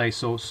actually play.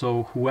 So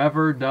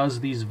whoever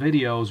does these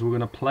videos, we're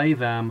going to play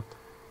them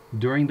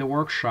during the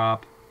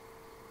workshop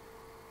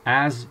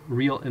as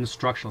real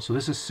instructional. So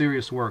this is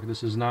serious work.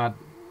 This is not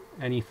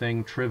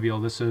anything trivial.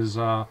 This is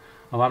a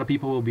lot of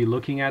people will be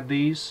looking at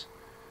these,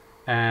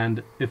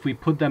 and if we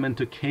put them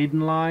into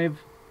Kdenlive,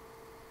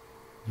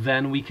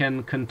 then we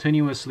can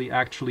continuously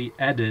actually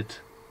edit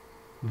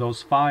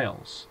those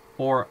files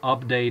or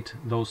update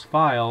those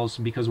files,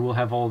 because we'll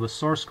have all the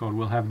source code.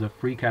 We'll have the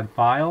FreeCAD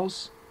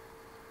files,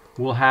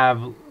 we'll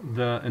have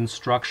the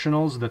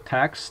instructionals, the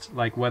text,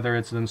 like whether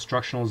it's the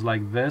instructionals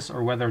like this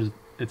or whether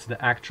it's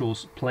the actual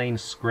plain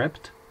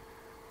script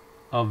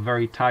of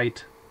very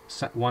tight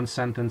one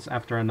sentence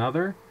after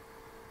another.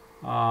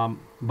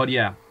 But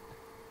yeah,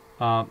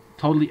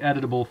 totally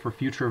editable for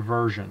future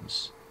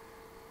versions,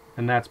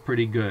 and that's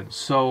pretty good.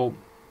 So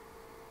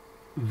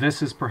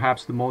this is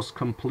perhaps the most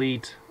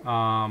complete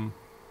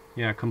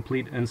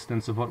complete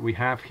instance of what we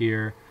have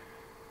here.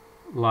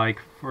 Like,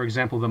 for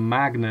example, the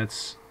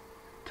magnets.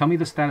 Tell me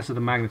the status of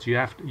the magnets.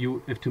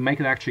 If to make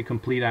it actually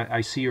complete,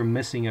 I see you're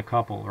missing a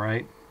couple,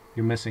 right?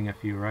 You're missing a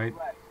few, right?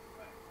 Right.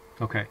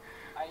 Okay.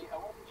 I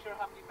wasn't sure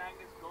how many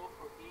magnets go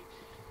for each.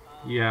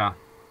 Yeah.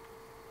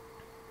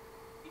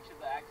 Each of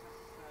the axis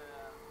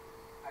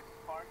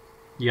parts.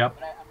 Yep.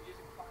 But I'm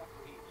using 5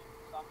 for each.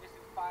 So I'm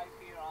missing 5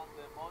 here on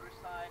the motor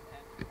side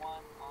and 1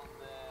 on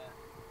the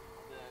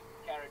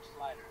carriage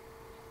slider.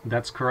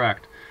 That's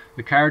correct.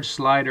 The carriage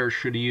slider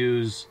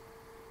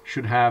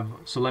should have,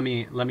 so let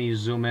me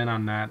zoom in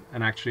on that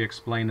and actually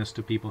explain this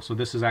to people. So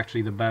this is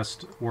actually the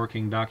best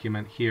working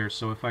document here.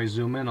 So if I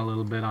zoom in a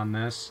little bit on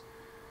this,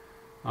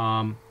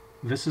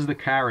 this is the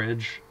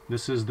carriage.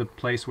 This is the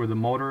place where the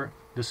motor,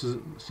 this is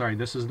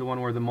the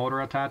one where the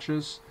motor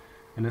attaches,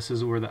 and this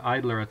is where the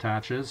idler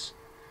attaches.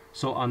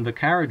 So on the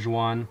carriage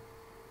one,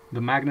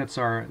 the magnets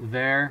are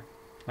there,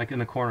 like in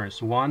the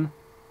corners. 1,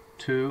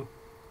 2,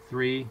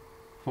 3,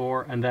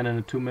 4, and then in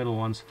the 2 middle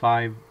ones,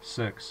 5,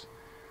 6.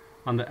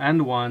 On the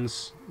end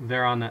ones,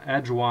 they're on the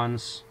edge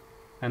ones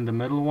and the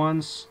middle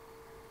ones,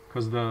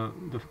 because the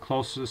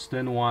closest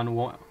in one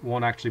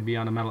won't actually be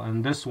on the metal.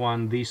 And this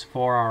one, these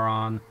 4 are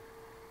on,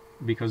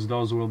 because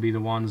those will be the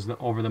ones that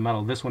over the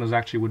metal. This one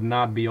would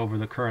not be over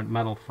the current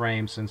metal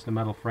frame, since the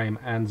metal frame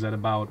ends at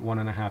about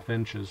 1.5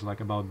 inches, like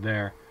about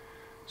there.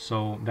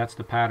 So that's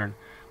the pattern.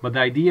 But the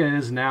idea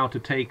is now to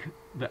take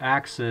the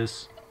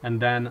axis and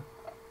then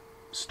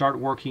start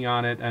working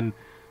on it. And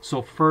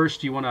so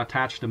first you want to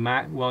attach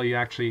the well, you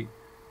actually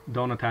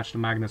don't attach the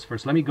magnets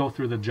first. Let me go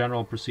through the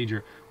general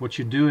procedure. What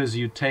you do is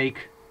you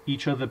take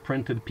each of the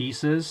printed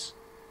pieces,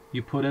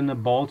 you put in the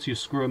bolts, you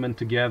screw them in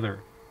together.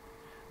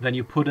 Then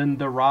you put in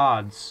the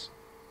rods.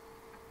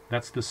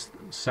 That's the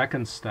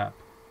second step.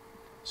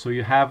 So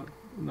you have,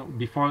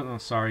 before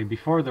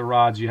the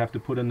rods, you have to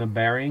put in the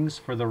bearings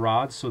for the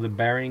rods. So the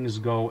bearings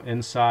go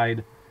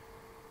inside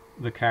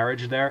the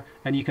carriage there,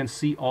 and you can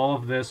see all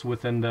of this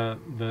within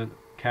the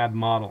CAD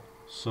model.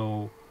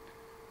 So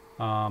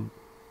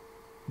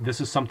this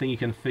is something you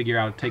can figure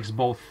out. It takes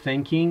both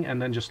thinking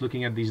and then just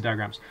looking at these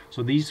diagrams.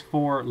 So these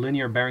 4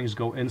 linear bearings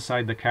go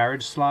inside the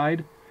carriage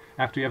slide.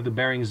 After you have the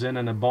bearings in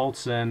and the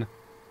bolts in,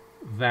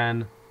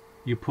 then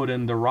you put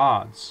in the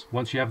rods.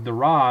 Once you have the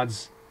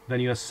rods, then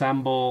you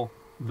assemble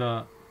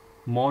the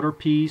motor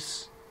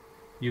piece,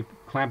 you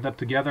clamp that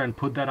together and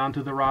put that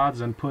onto the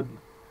rods, and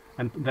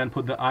then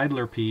put the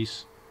idler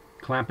piece,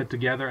 clamp it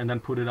together, and then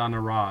put it on the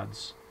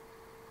rods.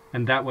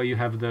 And that way you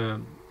have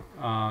the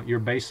you're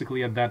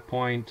basically at that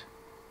point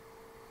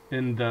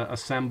in the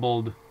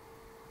assembled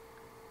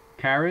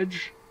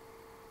carriage,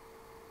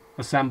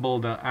 assemble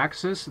the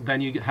axis. Then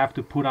you have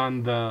to put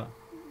on the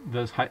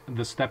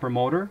the stepper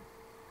motor.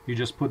 You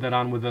just put that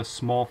on with the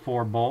small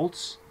 4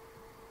 bolts.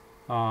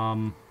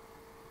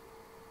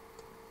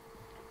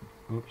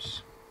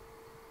 Oops.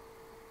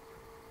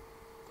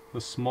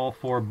 The small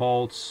 4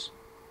 bolts.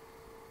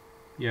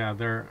 Yeah,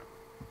 they're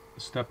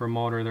stepper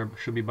motor. There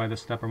should be by the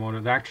stepper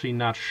motor. They're actually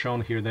not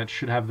shown here. That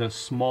should have the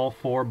small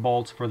 4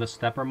 bolts for the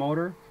stepper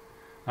motor.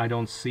 I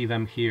don't see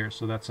them here,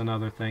 so that's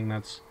another thing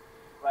that's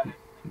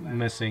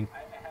missing. I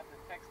have the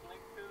text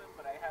linked to them,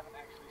 but I haven't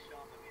actually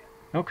shown them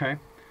yet. Okay.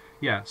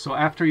 Yeah, so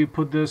after you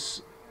put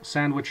this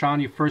sandwich on,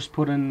 you first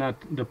put in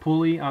the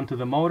pulley onto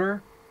the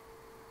motor.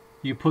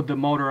 You put the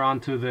motor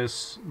onto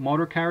this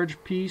motor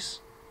carriage piece.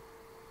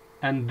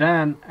 And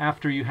then,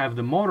 after you have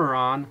the motor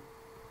on,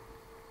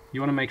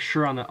 you want to make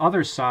sure on the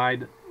other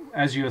side,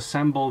 as you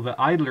assemble the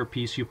idler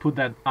piece, you put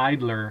that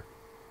idler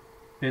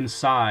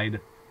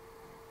inside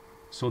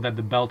so that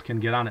the belt can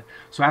get on it.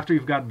 So after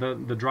you've got the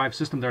drive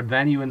system there,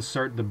 then you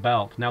insert the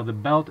belt. Now the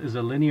belt is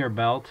a linear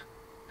belt,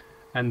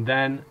 and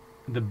then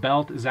the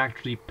belt is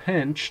actually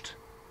pinched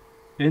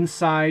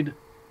inside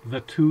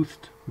the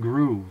toothed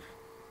groove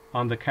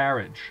on the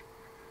carriage.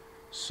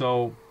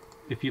 So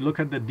if you look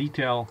at the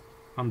detail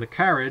on the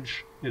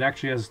carriage, it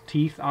actually has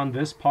teeth on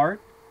this part.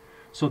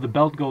 So the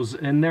belt goes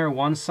in there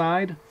one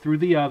side through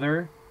the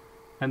other,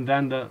 and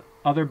then the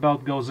other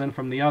belt goes in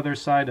from the other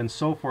side, and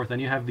so forth,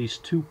 and you have these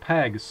 2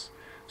 pegs.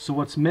 So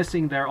what's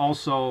missing there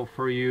also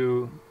for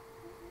you,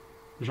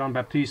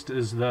 Jean-Baptiste,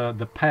 is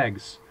the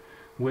pegs,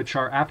 which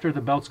are, after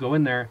the belts go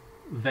in there,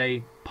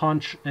 they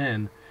punch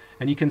in.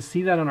 And you can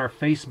see that on our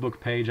Facebook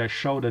page. I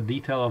showed a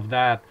detail of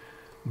that,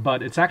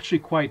 but it's actually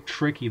quite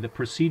tricky. The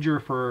procedure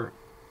for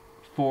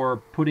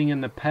putting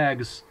in the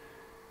pegs,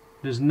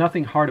 there's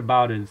nothing hard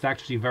about it. It's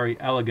actually very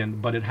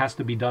elegant, but it has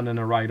to be done in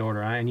the right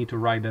order. I need to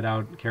write that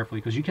out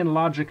carefully, because you can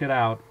logic it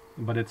out,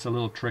 but it's a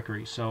little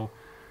trickery. So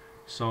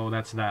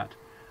that's that.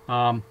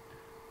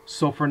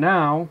 So for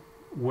now,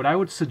 what I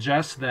would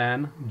suggest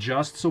then,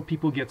 just so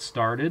people get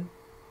started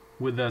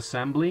with the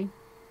assembly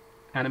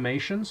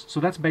animations, so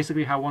that's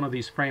basically how one of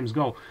these frames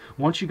go.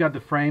 Once you got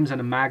the frames and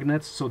the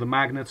magnets, so the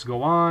magnets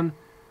go on,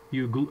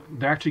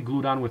 they're actually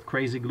glued on with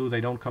crazy glue,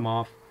 they don't come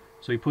off.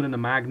 So you put in the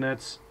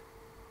magnets,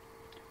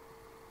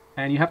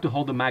 and you have to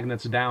hold the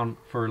magnets down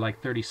for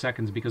like 30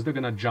 seconds because they're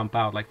going to jump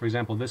out. Like, for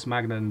example, this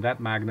magnet and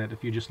that magnet,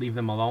 if you just leave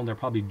them alone, they'll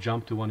probably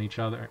jump to each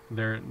other.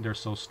 They're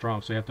so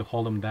strong, so you have to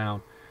hold them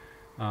down,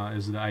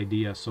 is the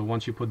idea. So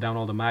once you put down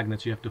all the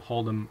magnets, you have to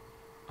hold them,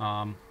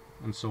 and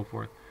so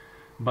forth.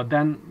 But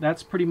then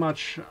that's pretty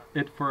much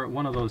it for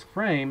one of those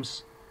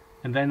frames.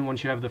 And then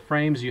once you have the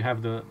frames, you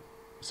have the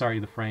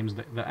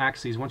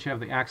axes. Once you have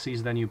the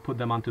axes, then you put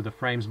them onto the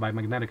frames by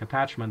magnetic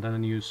attachment, and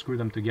then you screw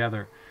them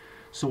together.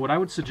 So what I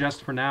would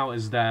suggest for now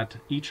is that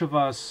each of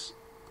us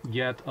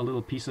get a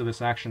little piece of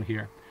this action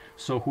here.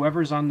 So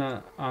whoever's on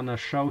the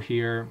show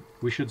here,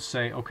 we should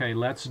say, okay,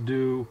 let's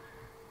do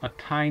a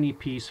tiny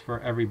piece for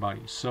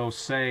everybody. So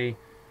say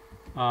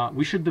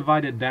we should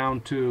divide it down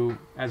to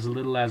as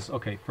little as,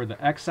 okay, for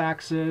the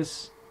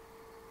x-axis,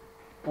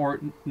 or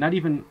not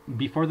even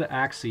before the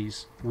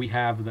axes, we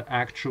have the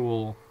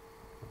actual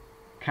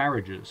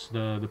carriages,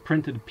 the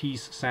printed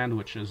piece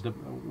sandwiches,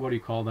 what do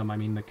you call them? I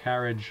mean the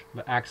carriage,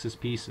 the axis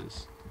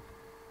pieces,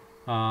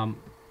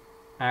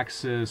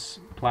 axis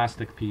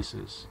plastic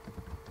pieces.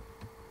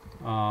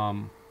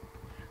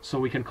 So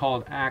we can call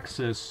it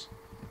axis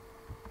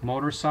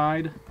motor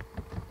side.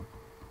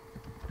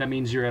 That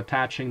means you're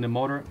attaching the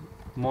motor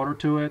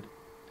to it.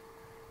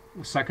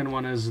 The second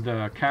one is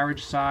the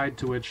carriage side,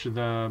 to which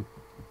the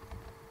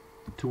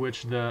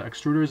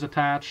extruder is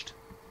attached.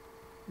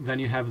 Then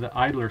you have the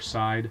idler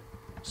side.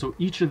 So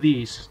each of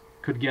these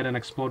could get an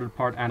exploded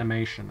part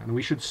animation, and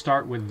we should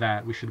start with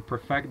that. We should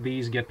perfect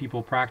these, get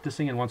people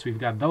practicing, and once we've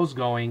got those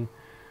going,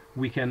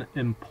 we can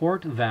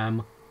import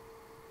them.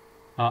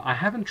 I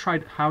haven't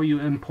tried how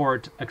you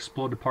import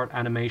exploded part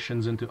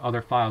animations into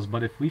other files,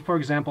 but if we, for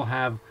example,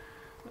 have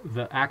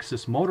the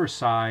axis motor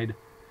side,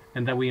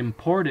 and then we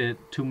import it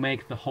to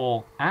make the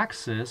whole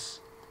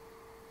axis,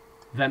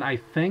 then I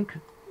think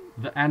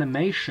the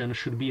animation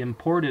should be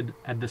imported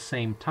at the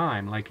same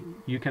time. Like,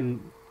 you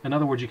can, in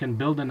other words, you can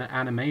build in the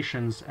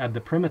animations at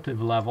the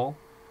primitive level,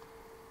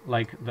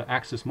 like the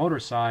axis motor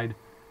side,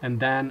 and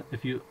then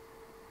if you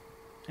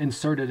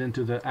insert it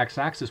into the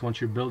x-axis, once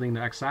you're building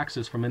the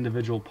x-axis from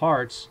individual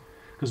parts,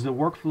 because the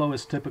workflow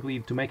is typically,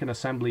 to make an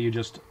assembly, you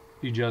just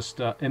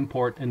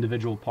import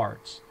individual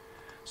parts.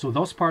 So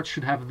those parts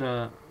should have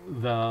the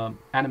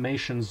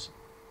animations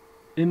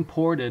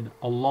imported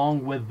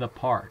along with the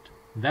part.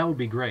 That would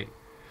be great.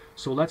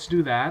 So let's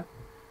do that.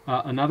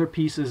 Another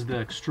piece is the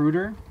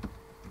extruder.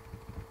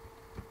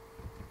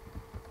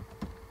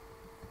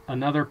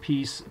 Another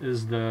piece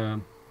is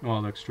the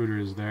extruder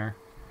is there,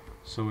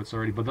 so it's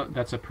already, but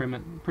that's a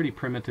pretty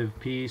primitive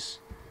piece.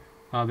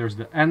 There's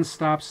the end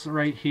stops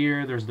right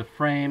here. There's the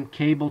frame,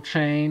 cable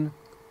chain,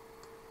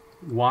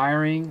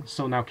 wiring.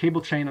 So now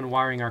cable chain and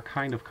wiring are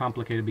kind of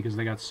complicated because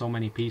they got so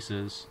many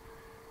pieces.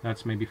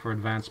 That's maybe for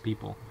advanced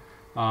people.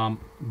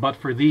 But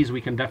for these,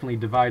 we can definitely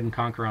divide and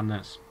conquer on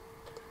this.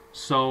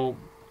 So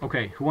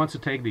Okay, who wants to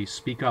take these?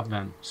 Speak up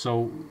then.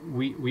 So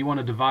we want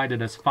to divide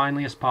it as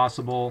finely as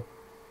possible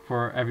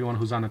for everyone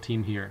who's on the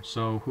team here.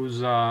 So who's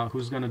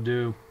gonna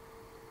do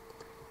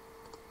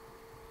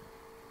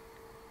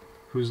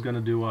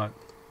what?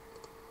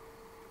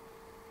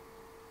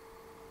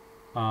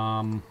 So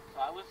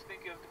I was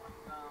thinking of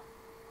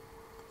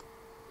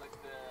like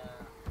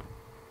the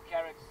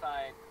carrot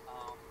side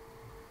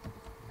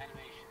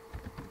animation.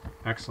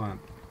 Excellent.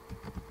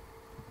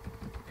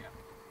 Yeah.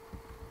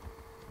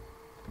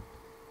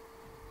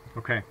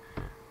 Okay,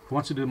 who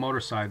wants to do the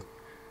motor side?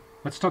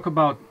 Let's talk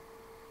about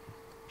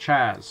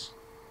Chaz.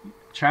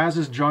 Chaz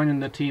is joining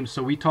the team,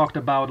 so we talked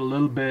about a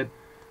little bit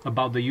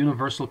about the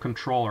universal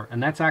controller,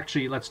 and that's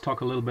actually, let's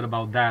talk a little bit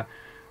about that,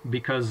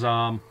 because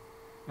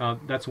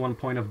that's one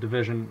point of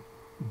division.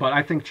 But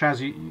I think,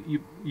 Chaz,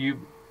 you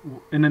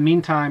in the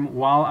meantime,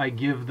 while I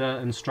give the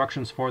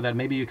instructions for that,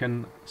 maybe you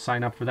can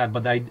sign up for that,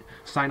 but I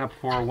sign up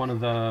for one of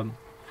the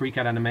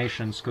FreeCAD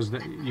animations, because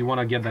you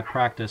want to get that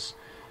practice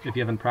if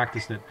you haven't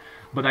practiced it.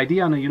 But the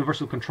idea on a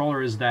universal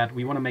controller is that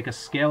we want to make a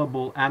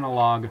scalable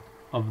analog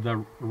of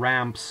the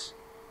ramps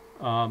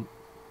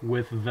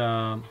with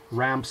the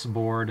ramps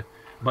board,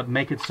 but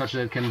make it such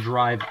that it can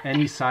drive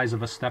any size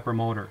of a stepper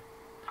motor.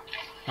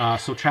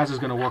 So Chaz is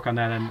going to work on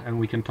that, and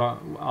we can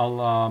talk.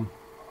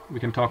 We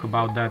can talk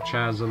about that,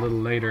 Chaz, a little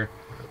later.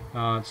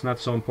 It's not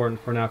so important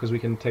for now because we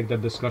can take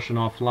that discussion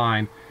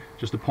offline.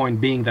 Just the point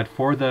being that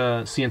for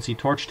the CNC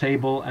torch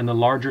table and the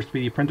larger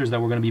 3D printers that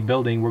we're going to be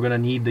building, we're going to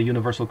need the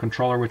universal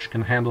controller, which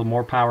can handle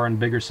more power and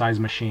bigger size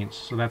machines.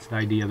 So that's the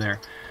idea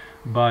there.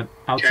 But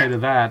outside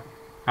of that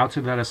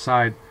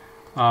aside,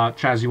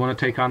 Chaz, you want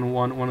to take on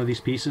one of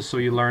these pieces so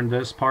you learn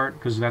this part,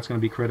 because that's going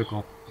to be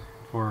critical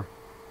for.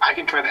 I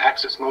can try the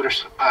axis motor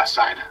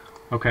side.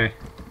 Okay,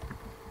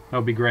 that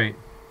would be great.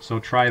 So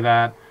try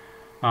that.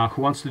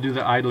 Who wants to do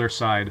the idler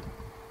side?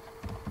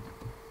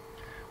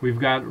 We've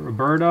got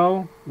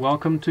Roberto,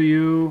 welcome to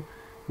you.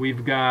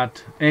 We've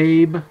got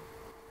Abe.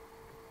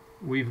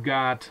 We've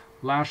got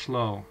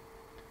Laszlo.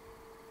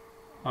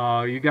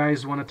 You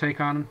guys want to take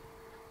on?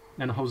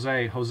 And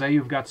Jose. Jose,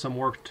 you've got some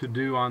work to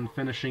do on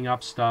finishing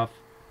up stuff.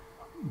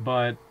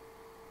 But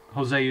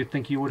Jose, you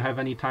think you would have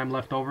any time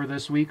left over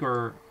this week,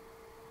 or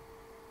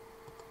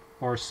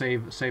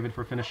save it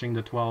for finishing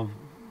the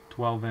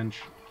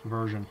 12-inch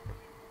version?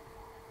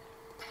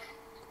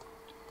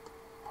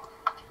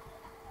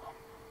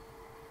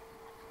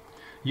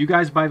 You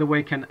guys, by the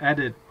way, can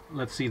edit.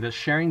 Let's see, the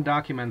sharing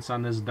documents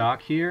on this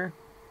doc here.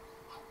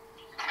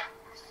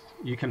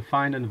 You can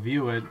find and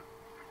view it.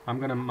 I'm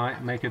going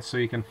to make it so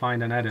you can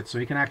find and edit. So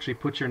you can actually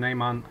put your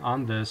name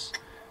on this.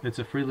 It's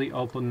a freely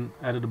open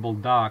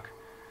editable doc.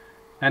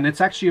 And it's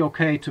actually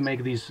okay to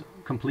make these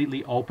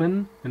completely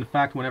open. In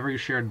fact, whenever you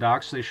share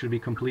docs, they should be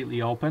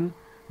completely open.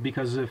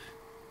 Because if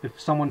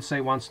someone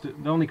wants to,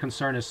 the only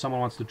concern is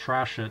someone wants to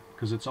trash it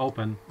because it's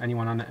open,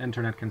 anyone on the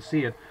internet can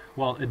see it.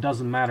 Well, it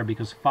doesn't matter,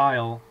 because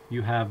file,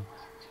 you have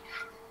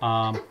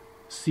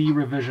see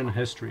revision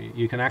history.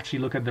 You can actually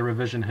look at the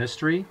revision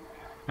history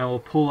and it will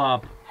pull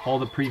up all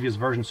the previous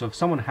versions. So if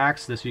someone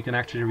hacks this, you can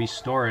actually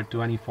restore it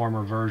to any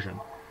former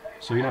version.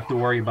 So you don't have to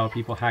worry about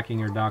people hacking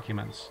your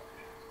documents.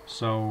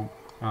 So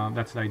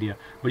that's the idea.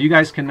 But you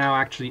guys can now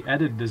actually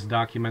edit this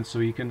document, so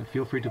you can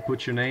feel free to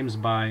put your names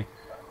by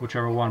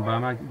whichever one, but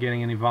I'm not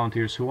getting any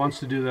volunteers. Who wants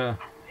to do the...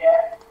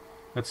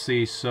 Let's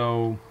see,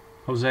 so...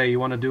 Jose, you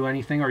want to do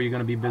anything, or are you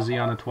going to be busy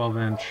on a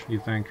 12-inch, you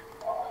think?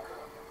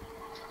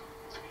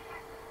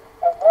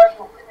 I'm going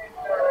to finish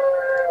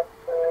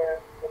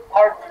the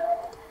part.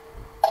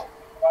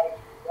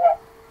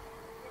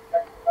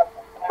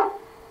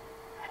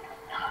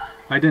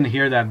 I didn't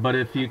hear that, but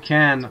if you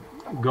can,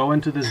 go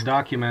into this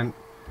document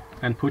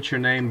and put your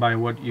name by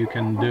what you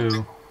can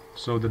do.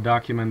 So the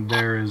document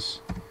there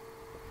is...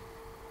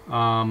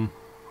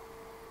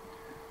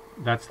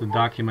 that's the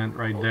document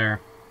right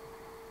there.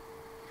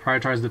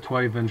 Prioritize the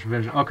 12-inch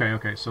version.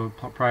 Okay, so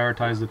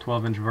prioritize the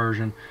 12-inch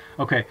version.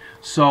 Okay,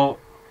 so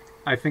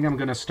I think I'm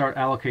going to start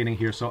allocating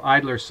here. So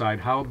idler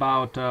side, how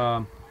about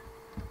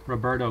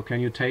Roberto, can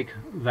you take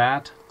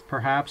that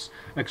perhaps?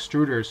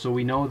 Extruders, so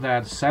we know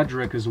that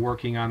Cedric is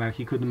working on that.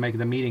 He couldn't make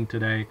the meeting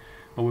today,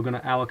 but we're going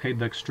to allocate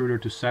the extruder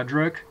to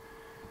Cedric.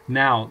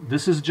 Now,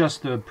 this is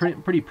just the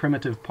pretty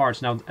primitive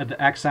parts. Now, at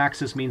the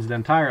x-axis means the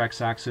entire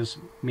x-axis,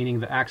 meaning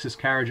the axis,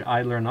 carriage,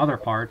 idler, and other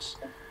parts.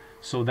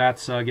 So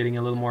that's getting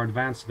a little more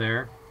advanced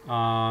there.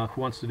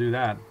 Who wants to do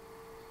that?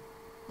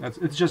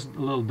 It's just a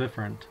little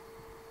different.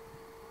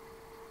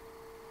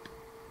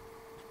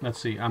 Let's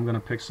see. I'm gonna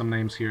pick some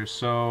names here.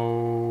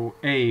 So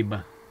Abe,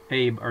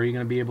 are you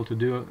gonna be able to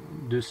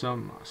do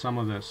some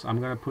of this? I'm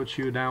gonna put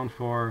you down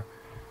for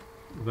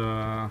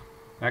the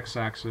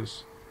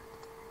x-axis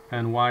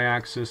and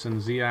y-axis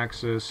and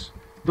z-axis.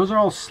 Those are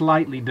all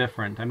slightly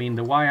different. I mean,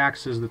 the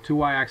y-axis, the two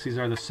y-axes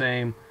are the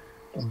same,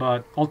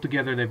 but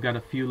altogether they've got a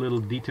few little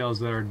details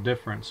that are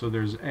different. So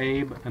there's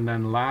Abe and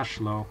then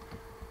Laszlo.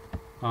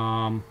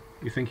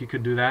 You think you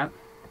could do that?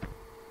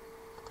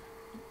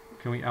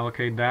 Can we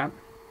allocate that?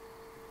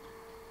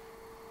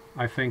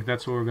 I think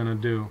that's what we're going to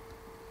do.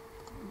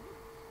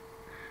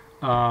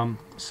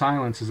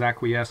 Silence is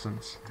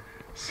acquiescence.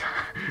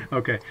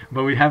 Okay,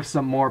 but we have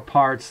some more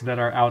parts that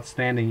are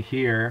outstanding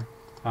here.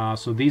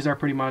 So these are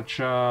pretty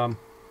much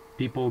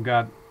people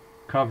got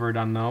covered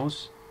on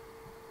those.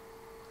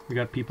 We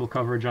got people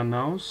coverage on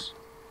those.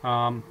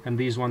 And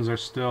these ones are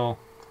still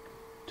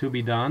to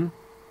be done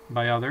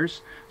by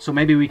others. So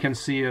maybe we can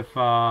see if,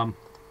 for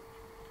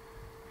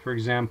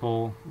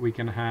example, we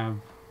can have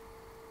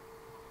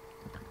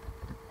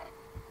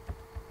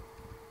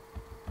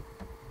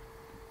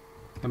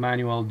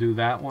Emmanuel do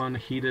that one,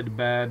 heated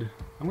bed.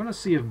 I'm going to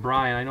see if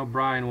Brian, I know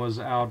Brian was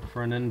out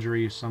for an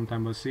injury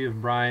sometime, but see if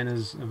Brian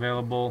is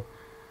available.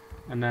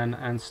 And then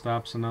end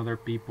stops and other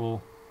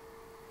people.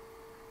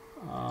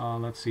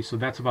 Let's see, so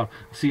that's about,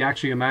 see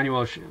actually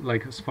Emmanuel,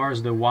 like as far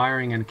as the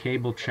wiring and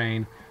cable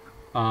chain,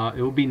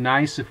 it would be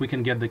nice if we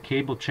can get the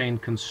cable chain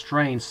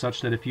constrained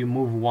such that if you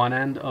move one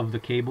end of the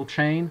cable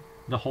chain,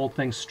 the whole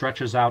thing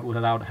stretches out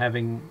without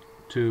having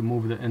to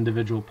move the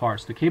individual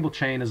parts. The cable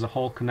chain is a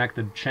whole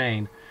connected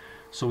chain,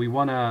 so we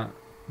want to,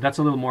 that's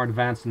a little more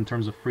advanced in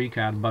terms of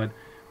FreeCAD, but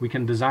we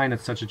can design it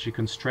such that you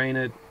constrain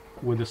it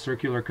with the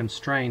circular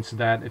constraints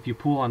that if you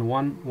pull on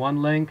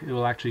one link, it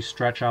will actually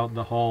stretch out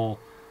the whole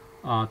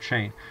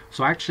chain.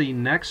 So actually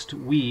next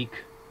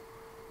week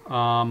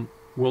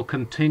we'll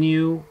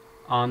continue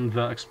on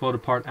the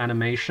exploded part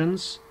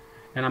animations,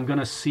 and I'm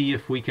gonna see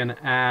if we can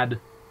add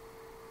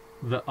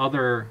the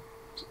other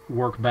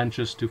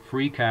workbenches to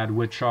FreeCAD,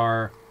 which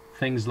are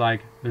things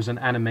like there's an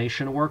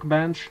animation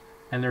workbench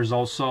and there's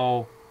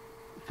also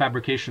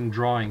fabrication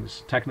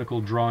drawings, technical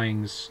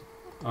drawings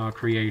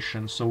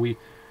creation. So we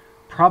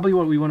probably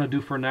what we want to do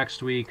for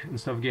next week,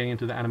 instead of getting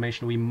into the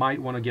animation, we might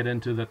want to get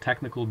into the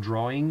technical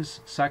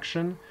drawings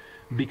section,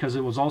 because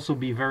it will also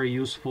be very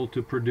useful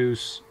to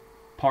produce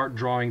part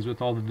drawings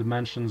with all the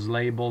dimensions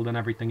labeled and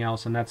everything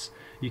else, and that's,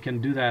 you can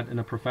do that in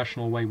a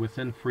professional way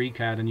within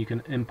FreeCAD, and you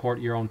can import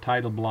your own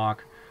title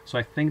block. So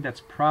I think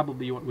that's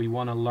probably what we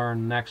want to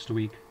learn next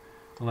week,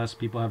 unless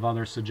people have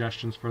other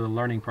suggestions for the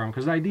learning program,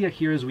 because the idea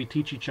here is we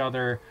teach each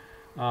other,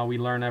 we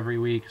learn every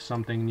week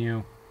something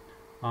new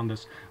on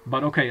this.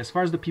 But okay, as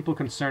far as the people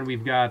concerned,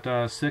 we've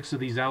got 6 of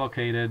these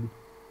allocated,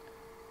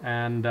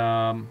 and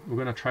we're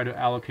going to try to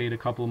allocate a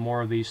couple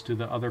more of these to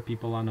the other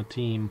people on the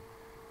team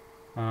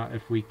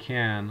if we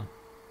can.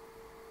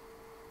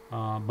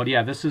 But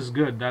yeah, this is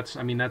good. That's,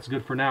 I mean, that's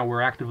good for now.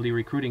 We're actively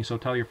recruiting, so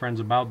tell your friends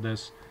about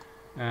this,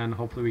 and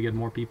hopefully we get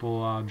more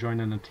people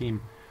joining the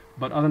team.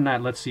 But other than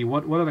that, let's see,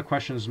 what other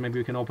questions, maybe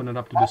we can open it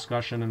up to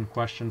discussion and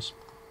questions.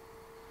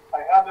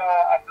 I have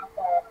a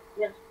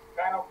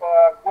kind of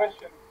a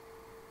question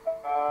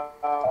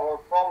or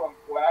problem.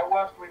 When I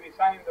was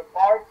redesigning the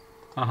parts,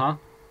 I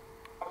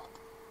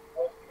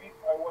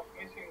was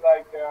missing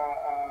like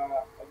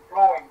a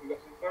drawing, because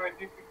it's very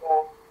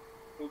difficult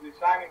to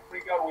design in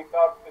FreeCAD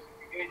without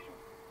specifications,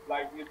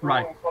 like you do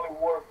in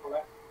SolidWorks,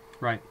 correct?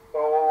 Right.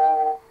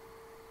 So,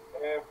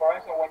 for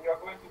instance, when you're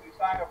going to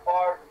design a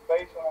part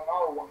based on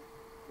another one,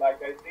 like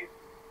I did,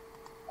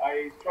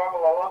 I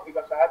struggle a lot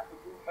because I had to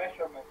do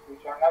measurements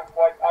which are not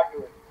quite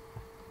accurate.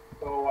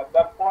 So at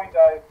that point,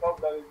 I thought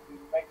that it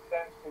makes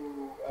sense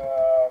to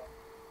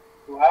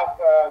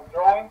have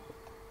drawings,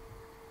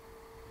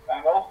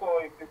 and also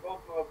if you go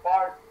to the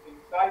part,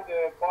 inside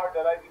the part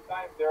that I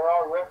designed, there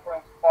are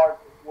reference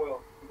parts as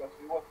well, because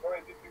it was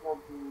very difficult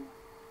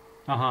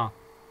to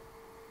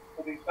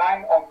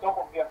design on top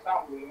of the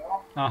assembly, you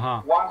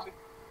know, once it's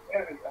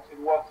heavy as it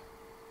was.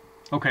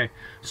 Okay,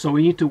 so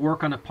we need to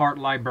work on a part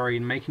library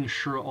and making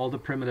sure all the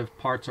primitive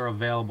parts are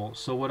available.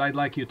 So what I'd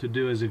like you to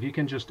do is, if you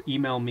can just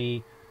email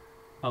me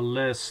a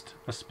list,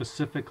 a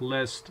specific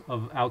list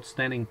of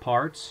outstanding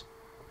parts,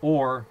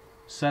 or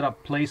set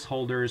up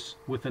placeholders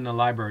within the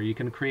library. You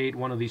can create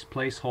one of these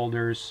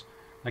placeholders,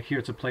 like here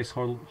it's a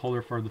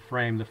placeholder for the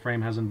frame. The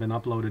frame hasn't been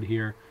uploaded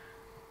here.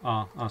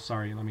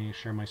 Sorry, let me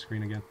share my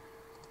screen again.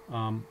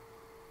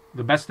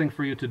 The best thing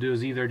for you to do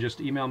is either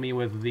just email me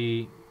with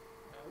the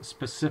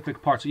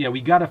specific parts. Yeah, we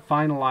got to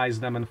finalize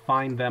them and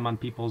find them on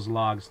people's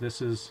logs.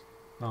 This is,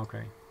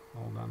 okay,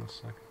 hold on a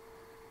sec.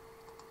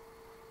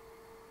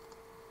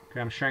 Okay,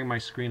 I'm sharing my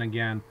screen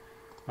again.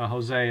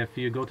 Jose, if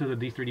you go to the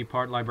D3D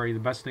part library, the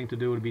best thing to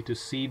do would be to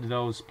seed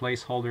those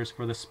placeholders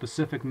for the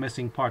specific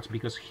missing parts,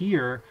 because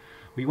here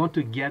we want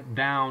to get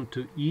down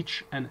to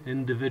each and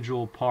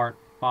individual part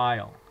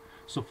file.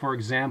 So for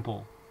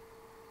example,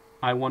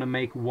 I want to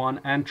make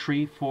one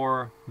entry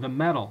for the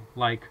metal,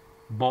 like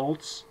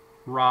bolts,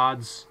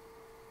 rods,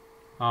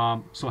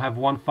 so have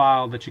one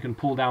file that you can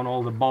pull down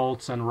all the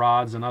bolts and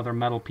rods and other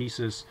metal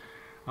pieces.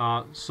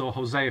 So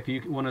Jose, if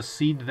you want to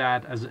seed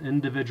that as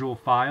individual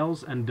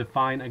files and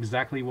define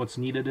exactly what's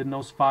needed in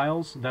those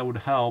files, that would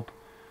help.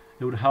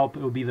 It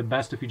would be the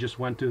best if you just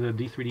went to the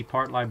D3D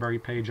part library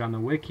page on the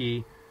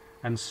wiki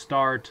and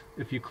start,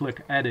 if you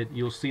click edit,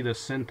 you'll see the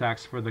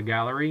syntax for the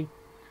gallery.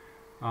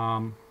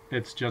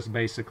 It's just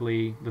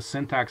basically, the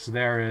syntax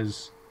there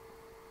is,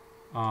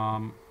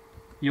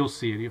 you'll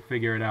see it, you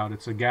figure it out.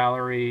 It's a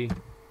gallery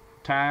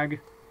tag,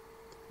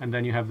 and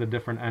then you have the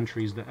different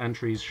entries. The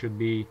entries should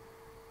be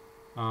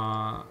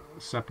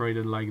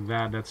separated like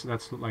that.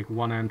 That's like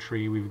one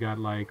entry. We've got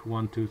like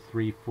 1, 2,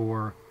 3,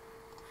 4,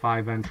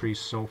 5 entries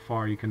so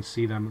far. You can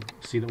see them,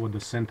 see that what the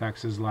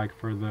syntax is like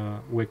for the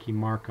wiki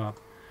markup.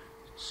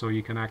 So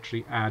you can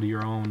actually add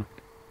your own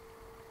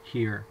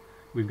here.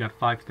 We've got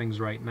 5 things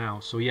right now.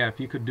 So yeah, if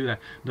you could do that.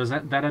 Does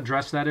that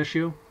address that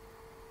issue?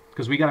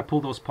 Because we got to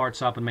pull those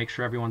parts up and make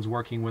sure everyone's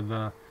working with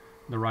the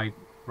right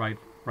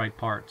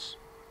parts.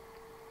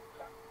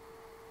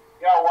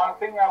 Yeah, one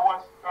thing I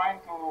was trying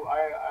to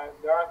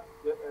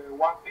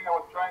one thing I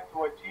was trying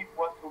to achieve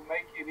was to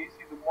make it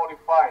easy to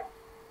modify,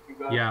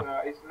 because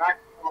it's nice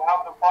to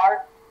have the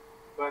part,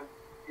 but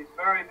it's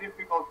very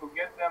difficult to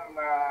get them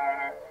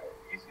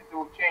easy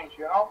to change,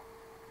 you know?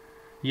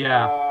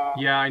 Yeah,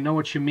 yeah, I know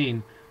what you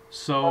mean.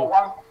 So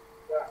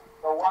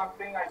one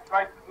thing I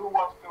tried to do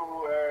was to,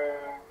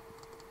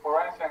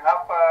 for instance,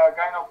 have a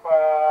kind of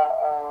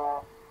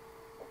a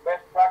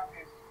best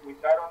practice,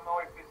 which I don't know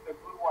if it's a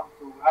good one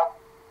to have.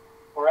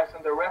 For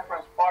instance, the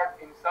reference part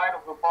inside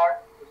of the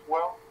part as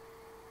well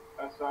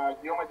as a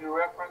geometry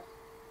reference.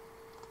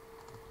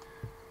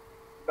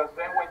 Because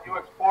then when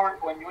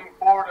you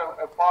import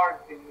a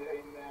part in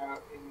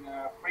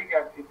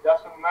FreeCAD, it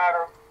doesn't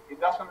matter.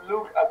 It doesn't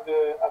look at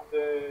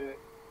the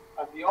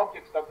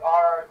objects that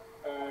are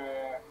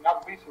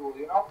not visible,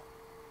 you know.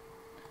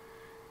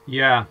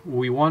 Yeah,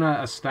 we want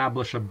to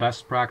establish a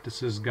best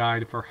practices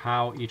guide for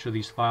how each of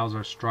these files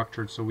are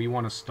structured. So we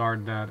want to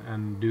start that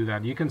and do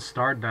that. You can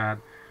start that.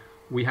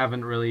 We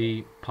haven't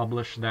really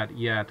published that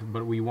yet,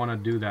 but we want to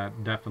do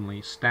that,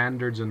 definitely.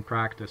 Standards and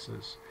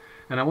practices.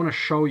 And I want to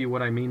show you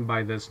what I mean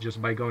by this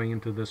just by going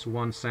into this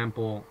one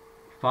sample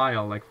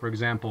file. Like, for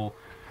example,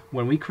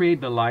 when we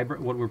create the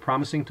library, what we're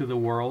promising to the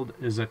world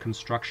is a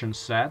construction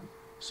set.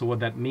 So what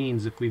that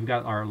means, if we've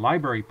got our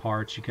library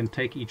parts, you can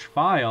take each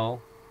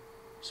file,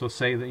 so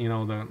say that, you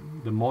know,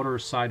 the motor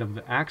side of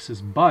the axis,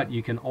 but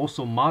you can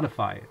also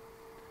modify it.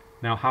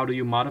 Now, how do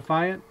you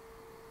modify it?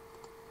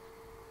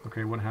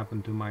 Okay, what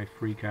happened to my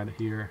FreeCAD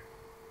here?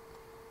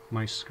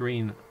 My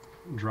screen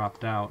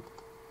dropped out.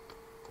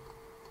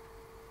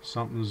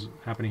 Something's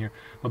happening here.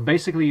 But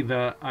basically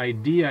the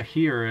idea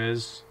here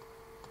is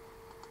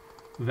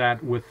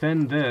that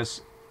within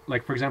this,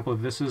 like for example,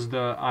 if this is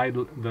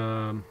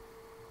the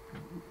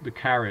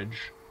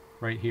carriage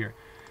right here,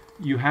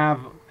 you have,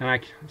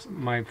 and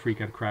my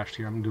FreeCAD crashed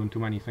here, I'm doing too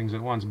many things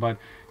at once, but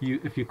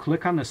if you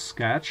click on the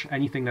sketch,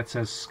 anything that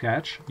says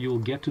sketch, you'll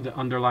get to the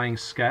underlying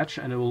sketch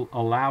and it will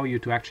allow you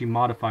to actually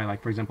modify,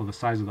 like for example, the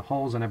size of the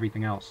holes and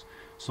everything else.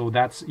 So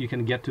that's, you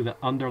can get to the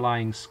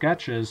underlying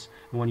sketches,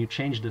 and when you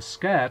change the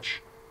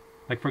sketch,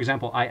 like for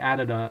example, I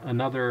added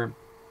another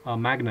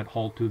magnet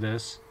hole to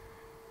this,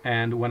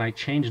 and when I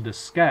changed the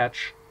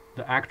sketch,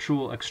 the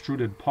actual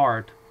extruded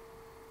part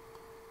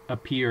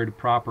appeared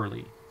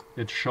properly.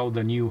 It showed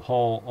the new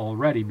hole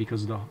already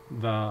because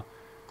the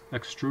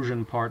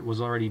extrusion part was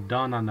already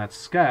done on that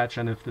sketch,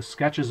 and if the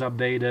sketch is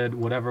updated,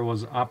 whatever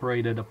was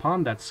operated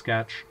upon that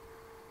sketch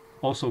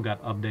also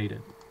got updated.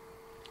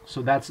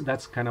 So that's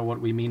kind of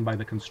what we mean by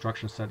the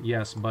construction set.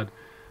 Yes, but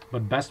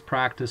best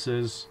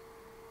practices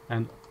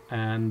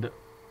and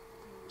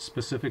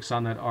specifics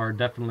on that are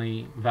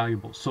definitely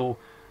valuable. So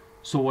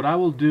what I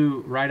will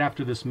do right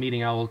after this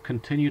meeting, I will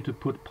continue to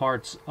put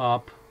parts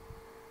up.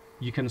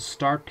 You can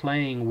start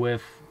playing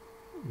with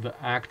the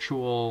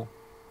actual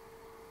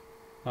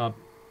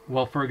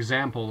well, for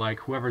example,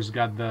 like whoever's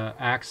got the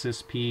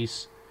axis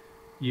piece,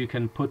 you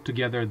can put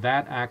together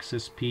that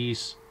axis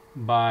piece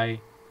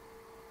by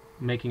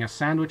making a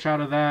sandwich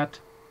out of that,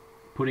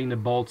 putting the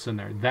bolts in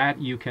there.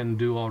 That you can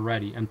do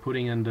already, and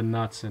putting in the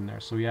nuts in there.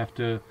 So you have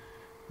to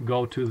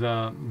go to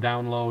the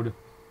download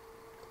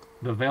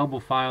the available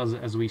files.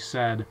 As we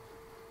said,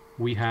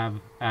 we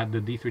have at the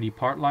D3D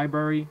part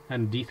library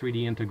and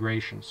D3D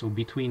integration. So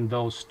between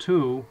those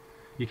two,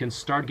 you can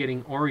start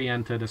getting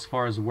oriented as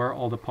far as where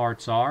all the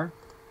parts are,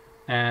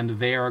 and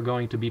they are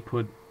going to be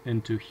put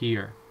into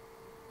here.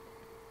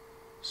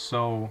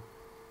 So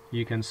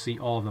you can see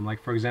all of them.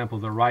 Like for example,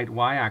 the right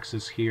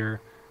y-axis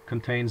here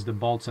contains the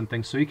bolts and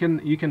things. So you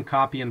can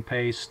copy and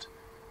paste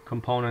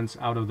components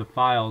out of the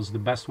files. The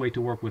best way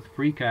to work with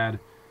FreeCAD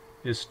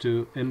is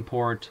to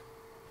import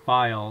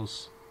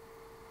files.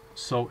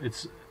 So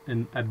it's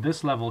at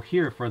this level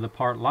here for the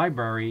part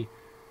library,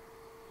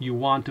 you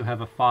want to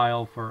have a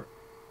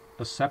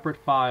separate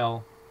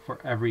file for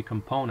every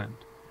component.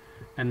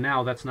 And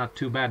now that's not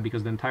too bad,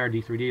 because the entire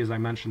D3D, as I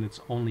mentioned, it's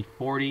only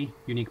 40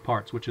 unique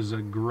parts, which is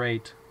a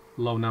great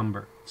low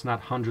number. It's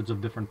not hundreds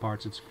of different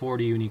parts, it's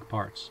 40 unique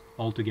parts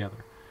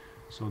altogether.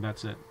 So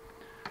that's it.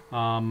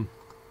 So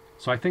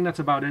I think that's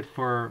about it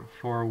for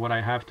what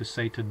I have to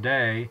say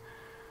today.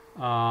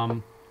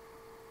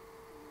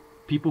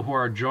 People who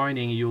are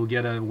joining, you'll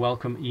get a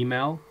welcome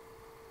email.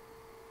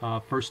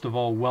 First of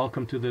all,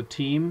 welcome to the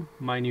team,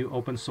 my new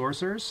open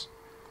sourcers.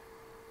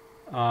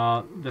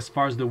 As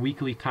far as the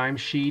weekly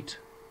timesheet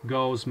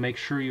goes, make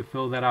sure you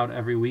fill that out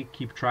every week.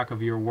 Keep track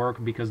of your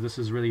work, because this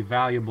is really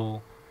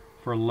valuable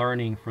for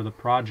learning for the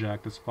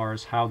project as far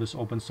as how this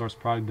open source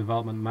product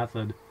development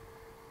method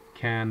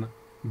can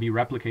be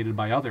replicated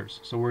by others.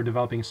 So we're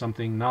developing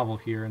something novel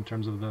here in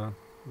terms of the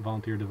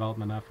volunteer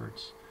development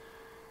efforts.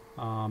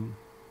 But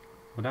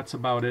that's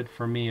about it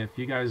for me. If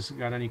you guys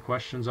got any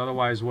questions,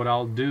 otherwise what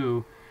I'll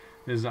do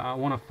is I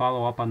want to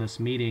follow up on this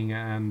meeting,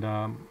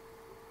 and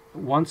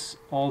once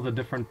all the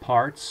different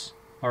parts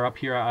are up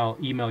here, I'll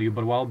email you.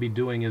 But what I'll be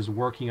doing is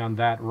working on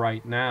that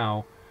right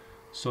now,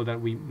 so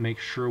that we make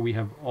sure we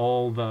have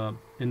all the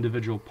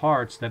individual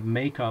parts that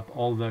make up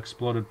all the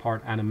exploded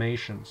part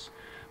animations.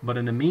 But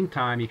in the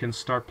meantime, you can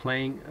start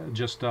playing,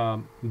 just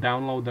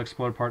download the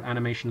exploded part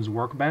animations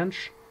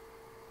workbench,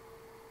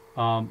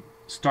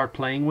 start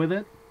playing with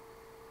it,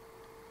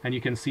 and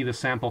you can see the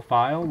sample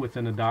file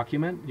within a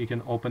document. You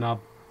can open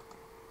up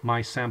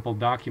my sample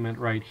document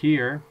right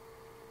here.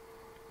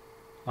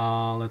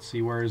 Let's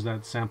see, where is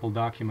that sample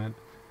document?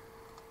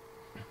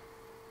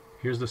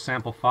 Here's the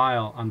sample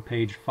file on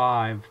page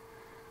 5.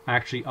 I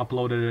actually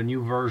uploaded a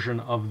new version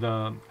of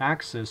the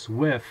axis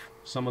with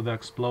some of the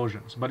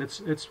explosions, but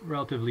it's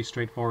relatively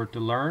straightforward to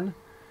learn.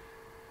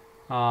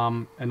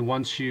 And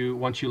once you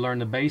learn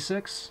the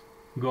basics,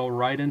 go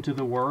right into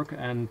the work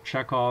and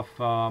check off.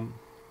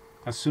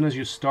 As soon as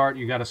you start,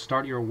 you got to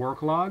start your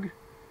work log.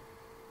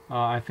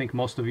 I think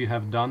most of you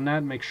have done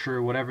that. Make sure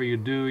whatever you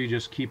do, you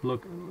just keep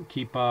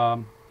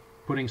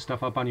putting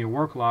stuff up on your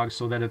work log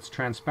so that it's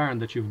transparent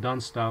that you've done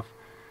stuff.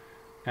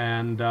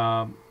 And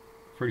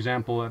for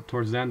example,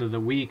 towards the end of the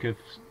week,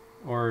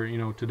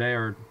 or today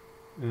or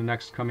in the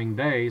next coming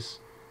days,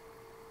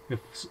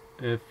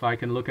 if I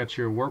can look at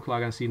your work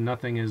log and see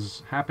nothing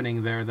is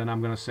happening there, then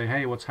I'm going to say,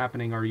 hey, what's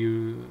happening? Are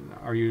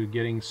you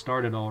getting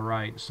started all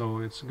right? So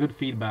it's good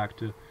feedback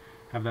to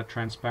have that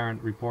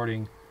transparent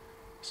reporting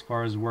as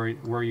far as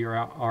where you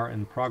are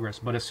in progress.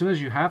 But as soon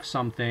as you have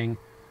something,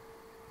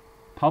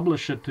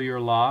 publish it to your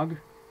log.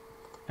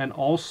 And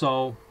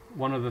also,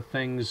 one of the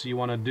things you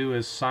want to do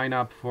is sign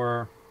up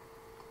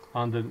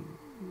on the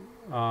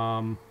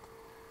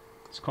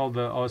it's called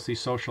the OSE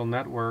Social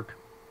Network,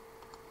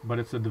 but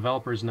it's the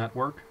developers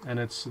network, and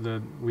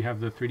we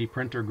have the 3D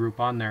printer group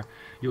on there.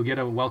 You'll get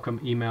a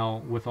welcome email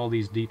with all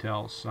these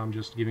details. So I'm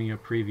just giving you a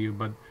preview,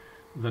 but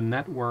the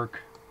network,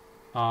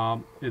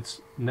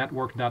 it's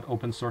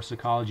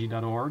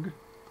network.opensourceecology.org.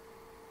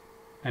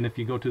 And if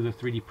you go to the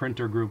 3D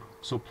printer group,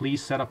 so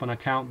please set up an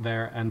account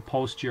there and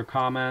post your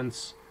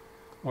comments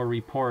or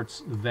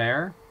reports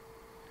there.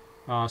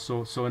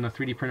 So in the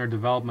 3D printer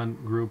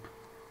development group,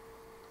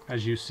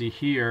 as you see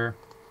here,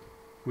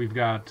 we've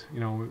got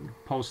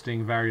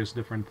posting various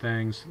different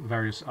things,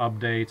 various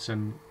updates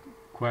and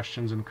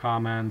questions and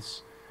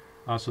comments.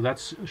 So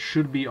that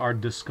should be our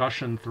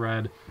discussion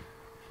thread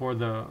for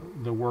the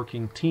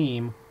working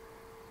team.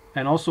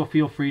 And also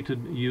feel free to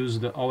use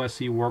the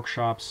OSE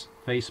Workshops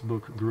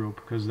Facebook group,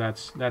 because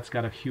that's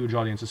got a huge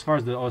audience. As far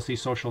as the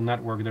OSE Social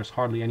Network, there's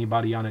hardly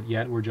anybody on it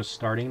yet. We're just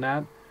starting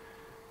that.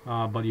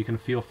 But you can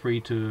feel free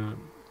to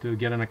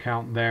get an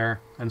account there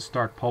and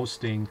start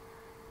posting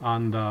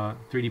on the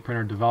 3D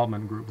printer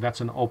development group.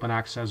 That's an open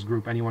access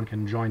group. Anyone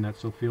can join that,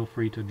 so feel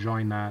free to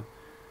join that,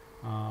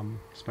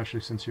 especially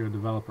since you're a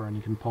developer, and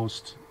you can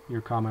post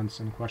your comments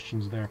and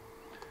questions there.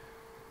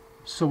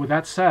 So with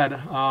that said,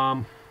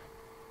 I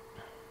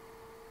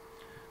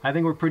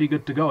think we're pretty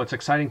good to go. It's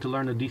exciting to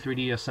learn the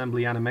D3D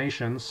assembly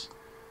animations.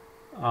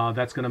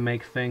 That's going to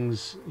make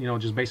things,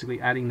 just basically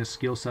adding the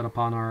skill set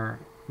upon our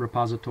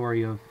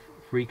repository of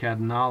FreeCAD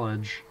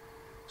knowledge,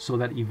 so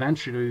that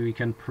eventually we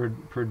can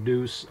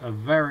produce a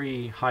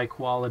very high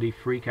quality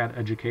FreeCAD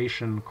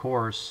education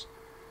course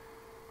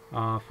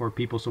for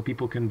people, so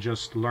people can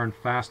just learn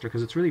faster,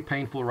 because it's really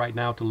painful right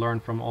now to learn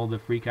from all the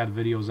FreeCAD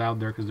videos out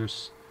there, because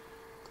there's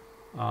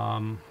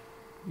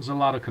a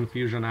lot of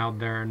confusion out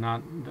there.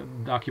 The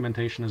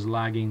documentation is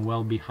lagging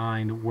well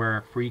behind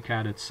where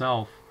FreeCAD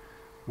itself,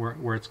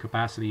 where its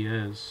capacity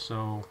is.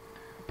 So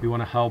we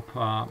want to help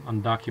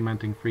on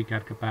documenting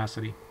FreeCAD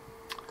capacity.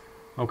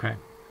 Okay,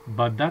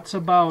 but that's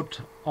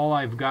about all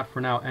I've got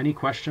for now. Any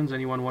questions?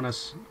 Anyone want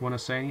to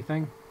say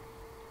anything?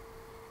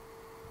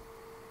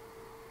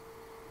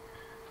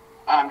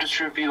 Just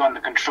a review on the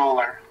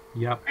controller.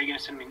 Yep. Are you going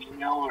to send me an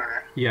email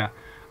or? Yeah,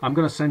 I'm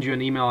going to send you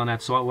an email on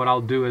that. So what I'll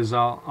do is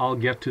I'll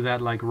get to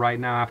that like right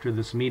now after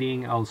this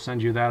meeting. I'll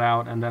send you that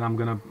out, and then I'm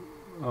going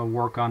to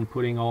work on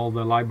putting all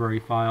the library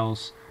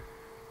files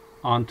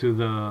onto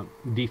the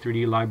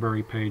D3D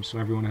library page so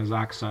everyone has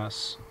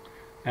access.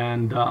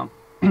 And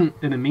in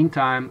the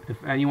meantime,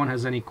 if anyone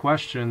has any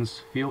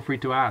questions, feel free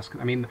to ask.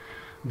 I mean,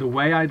 the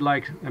way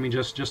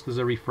just as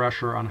a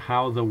refresher on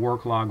how the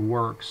work log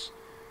works,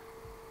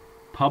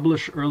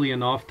 publish early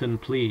and often,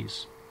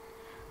 please.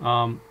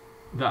 The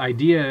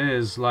idea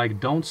is, like,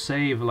 don't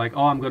save like,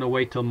 oh, I'm going to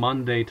wait till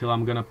Monday till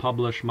I'm going to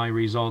publish my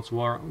results.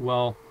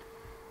 Well,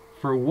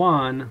 for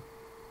one,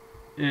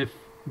 if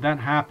that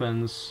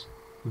happens,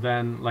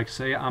 then, like,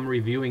 say I'm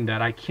reviewing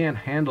that, I can't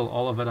handle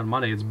all of it on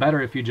Monday. It's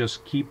better if you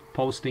just keep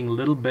posting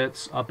little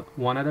bits up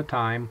one at a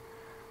time,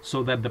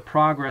 so that the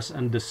progress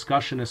and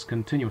discussion is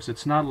continuous.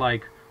 It's not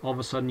like all of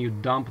a sudden you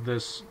dump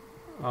this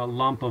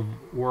lump of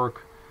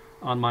work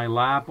on my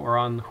lap or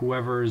on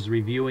whoever is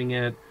reviewing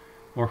it,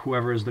 or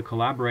whoever is the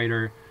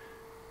collaborator,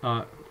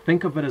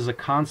 think of it as a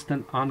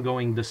constant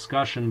ongoing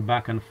discussion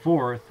back and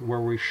forth where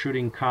we're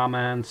shooting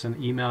comments and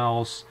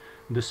emails,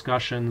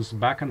 discussions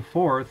back and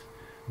forth,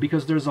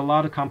 because there's a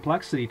lot of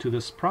complexity to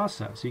this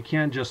process. You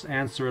can't just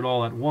answer it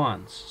all at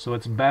once. So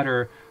it's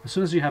better, as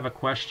soon as you have a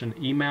question,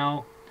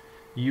 email,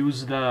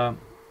 use the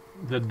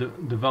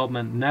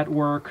development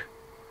network,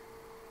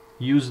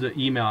 use the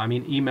email. I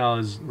mean, email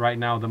is right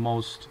now the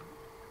most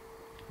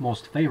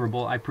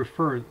favorable. I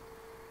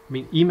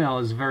mean, email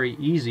is very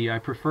easy. I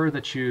prefer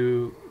that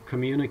you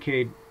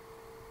communicate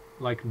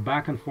like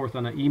back and forth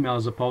on an email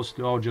as opposed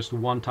to just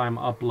one-time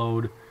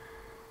upload,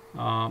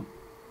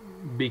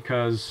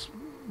 because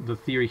the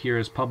theory here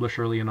is publish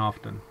early and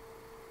often.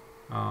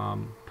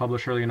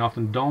 Publish early and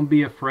often. Don't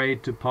be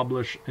afraid to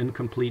publish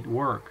incomplete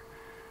work.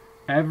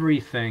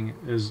 Everything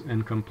is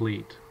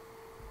incomplete.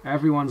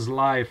 Everyone's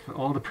life,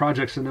 all the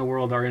projects in the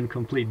world are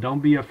incomplete. Don't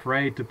be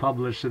afraid to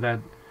publish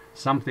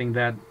something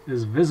that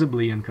is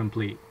visibly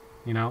incomplete.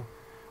 You know,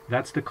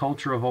 that's the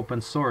culture of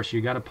open source.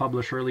 You got to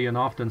publish early and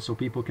often so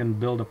people can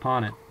build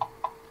upon it.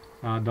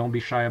 Don't be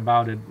shy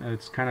about it.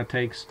 It kind of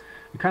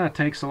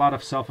takes a lot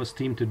of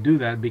self-esteem to do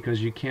that,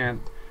 because you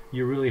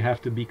really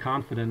have to be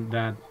confident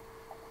that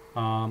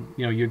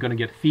you're going to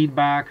get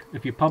feedback.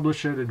 If you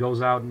publish it, it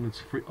goes out and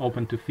it's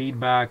open to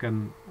feedback,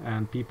 and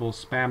people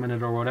spamming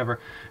it or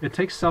whatever. It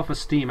takes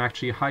self-esteem,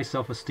 actually high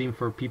self-esteem,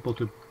 for people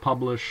to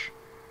publish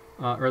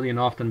early and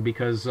often,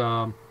 because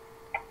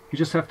you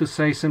just have to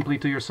say simply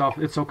to yourself,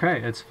 it's okay,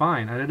 it's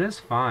fine, and it is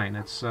fine.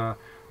 It's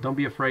don't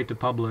be afraid to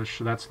publish.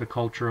 That's the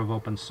culture of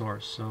open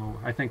source. So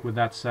I think with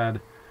that said,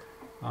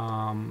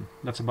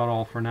 that's about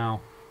all for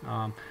now.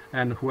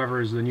 And whoever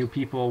is the new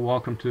people,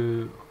 welcome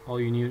to all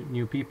you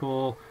new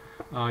people.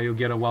 You'll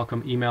get a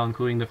welcome email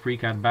including the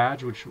FreeCAD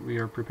badge, which we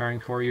are preparing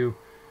for you.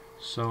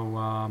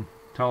 So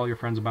tell all your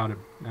friends about it.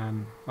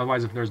 And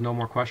otherwise, if there's no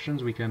more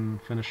questions, we can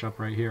finish up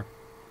right here.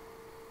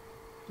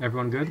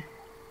 Everyone good?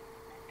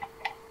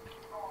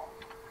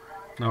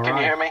 All right. Can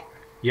you hear me?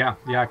 Yeah,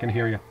 I can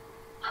hear you.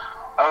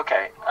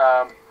 Okay.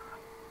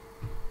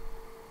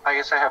 I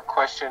guess I have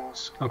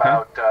questions Okay.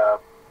 about the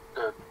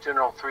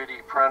general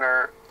 3D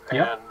printer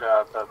Yep. and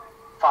the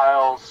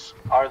files.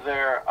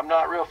 I'm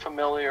not real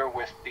familiar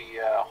with the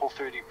whole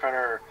 3D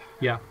printer.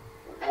 Yeah.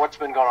 What's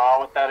been going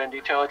on with that in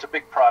detail? It's a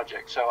big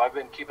project, so I've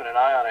been keeping an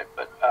eye on it,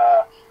 but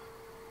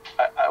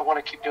I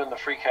want to keep doing the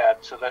FreeCAD,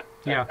 so that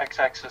Yeah.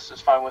 X-axis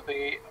is fine with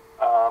me.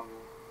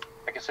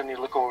 I guess I need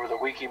to look over the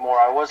wiki more.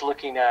 I was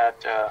looking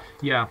at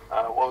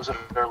what was it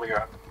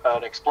earlier?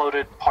 An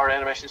exploded part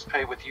animations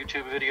page with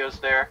YouTube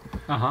videos there.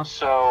 Uh-huh.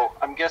 So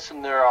I'm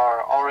guessing there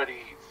are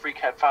already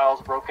FreeCAD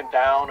files broken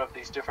down of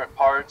these different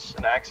parts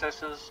and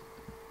accesses,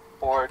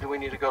 or do we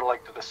need to go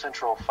to the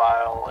central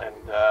file and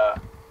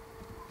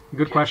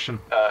Good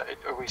question. are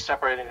we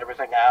separating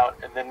everything out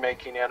and then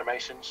making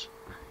animations?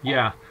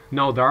 Yeah.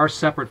 No, there are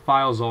separate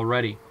files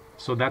already.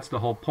 So that's the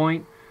whole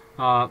point.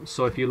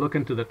 So if you look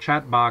into the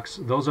chat box,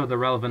 those are the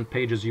relevant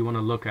pages you want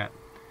to look at.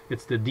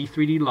 It's the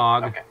D3D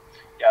log. Okay.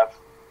 Yeah.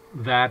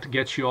 That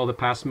gets you all the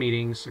past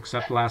meetings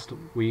except last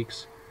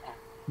week's.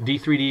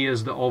 D3D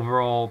is the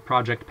overall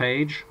project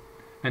page,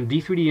 and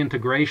D3D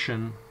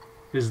integration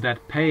is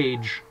that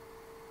page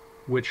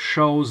which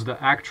shows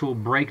the actual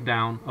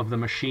breakdown of the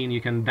machine.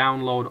 You can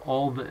download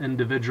all the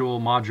individual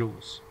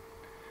modules.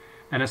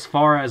 And as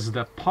far as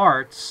the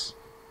parts,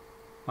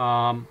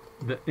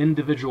 the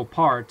individual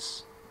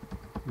parts,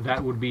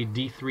 that would be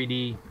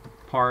D3D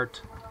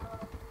part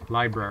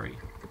library.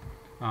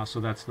 So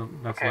that's the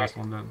last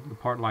one, the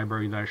part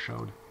library that I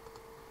showed.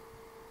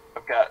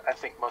 I've got, I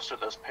think, most of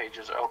those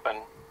pages open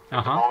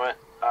at the moment.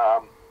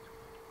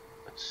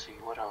 Let's see,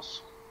 what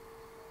else?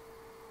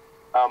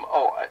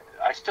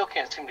 I still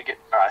can't seem to get.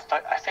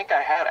 I think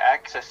I had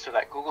access to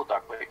that Google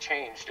Doc, but it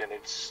changed, and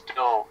it's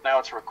still now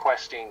it's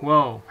requesting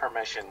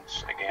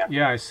permissions again.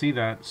 Yeah, I see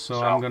that.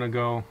 So I'm gonna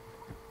go.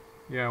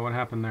 Yeah, what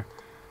happened there?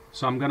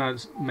 So I'm gonna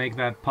make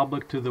that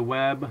public to the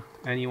web.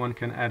 Anyone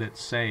can edit,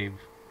 save.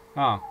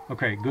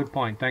 Okay, good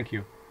point. Thank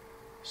you.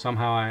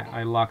 Somehow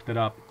I locked it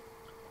up.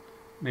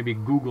 Maybe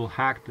Google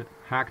hacked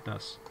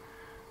us.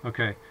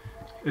 Okay,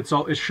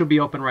 it should be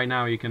open right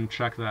now. You can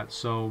check that.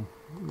 So,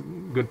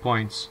 good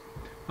points.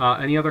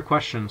 Any other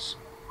questions?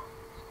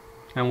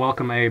 And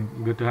welcome, Abe.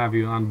 Good to have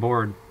you on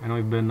board. I know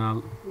you've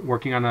been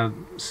working on a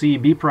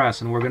CEB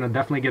press, and we're going to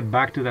definitely get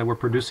back to that. We're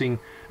producing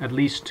at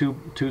least two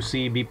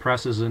CEB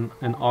presses in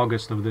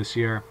August of this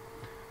year,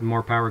 and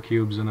more power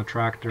cubes and a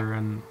tractor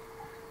and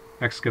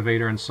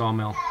excavator and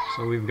sawmill.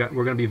 So we're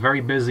going to be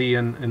very busy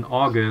in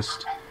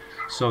August.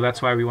 So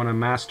that's why we want to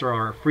master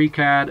our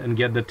FreeCAD and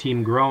get the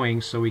team growing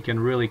so we can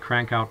really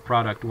crank out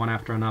product one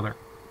after another.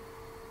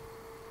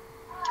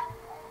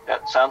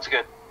 That sounds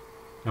good.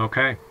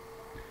 Okay.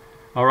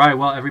 All right.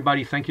 Well,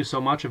 everybody, thank you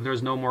so much. If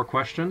there's no more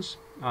questions,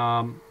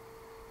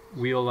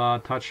 we'll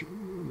touch.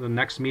 The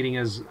next meeting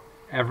is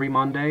every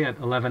Monday at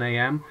 11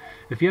 a.m.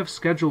 If you have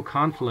schedule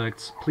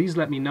conflicts, please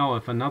let me know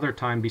if another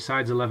time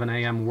besides 11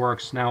 a.m.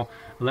 works. Now,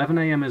 11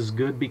 a.m. is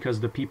good because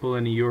the people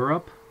in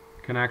Europe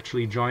can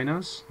actually join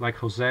us, like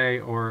Jose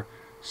or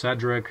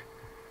Cedric.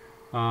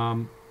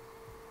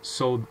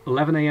 So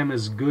 11 a.m.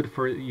 is good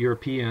for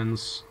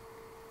Europeans,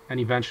 and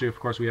eventually, of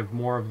course, we have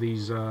more of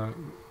these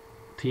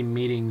team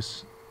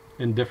meetings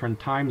in different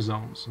time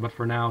zones. But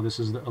for now, this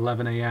is the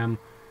 11 a.m.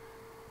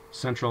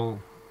 Central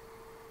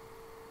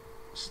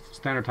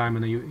Standard Time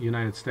in the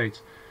United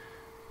States.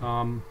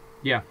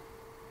 Yeah,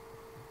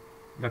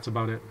 that's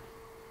about it.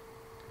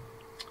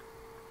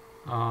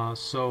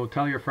 So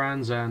tell your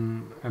friends,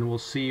 and we'll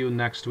see you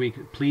next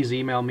week. Please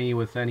email me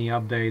with any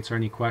updates or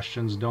any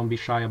questions. Don't be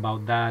shy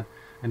about that,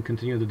 and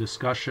continue the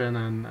discussion,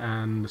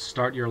 and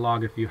start your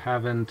log if you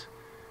haven't,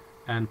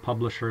 and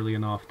publish early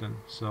and often.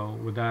 So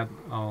with that,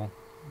 I'll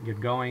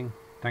get going.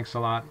 Thanks a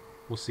lot.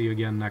 We'll see you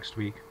again next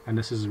week. And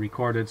this is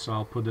recorded, so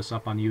I'll put this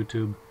up on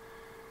YouTube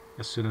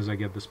as soon as I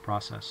get this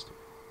processed.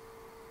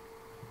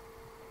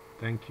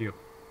 Thank you.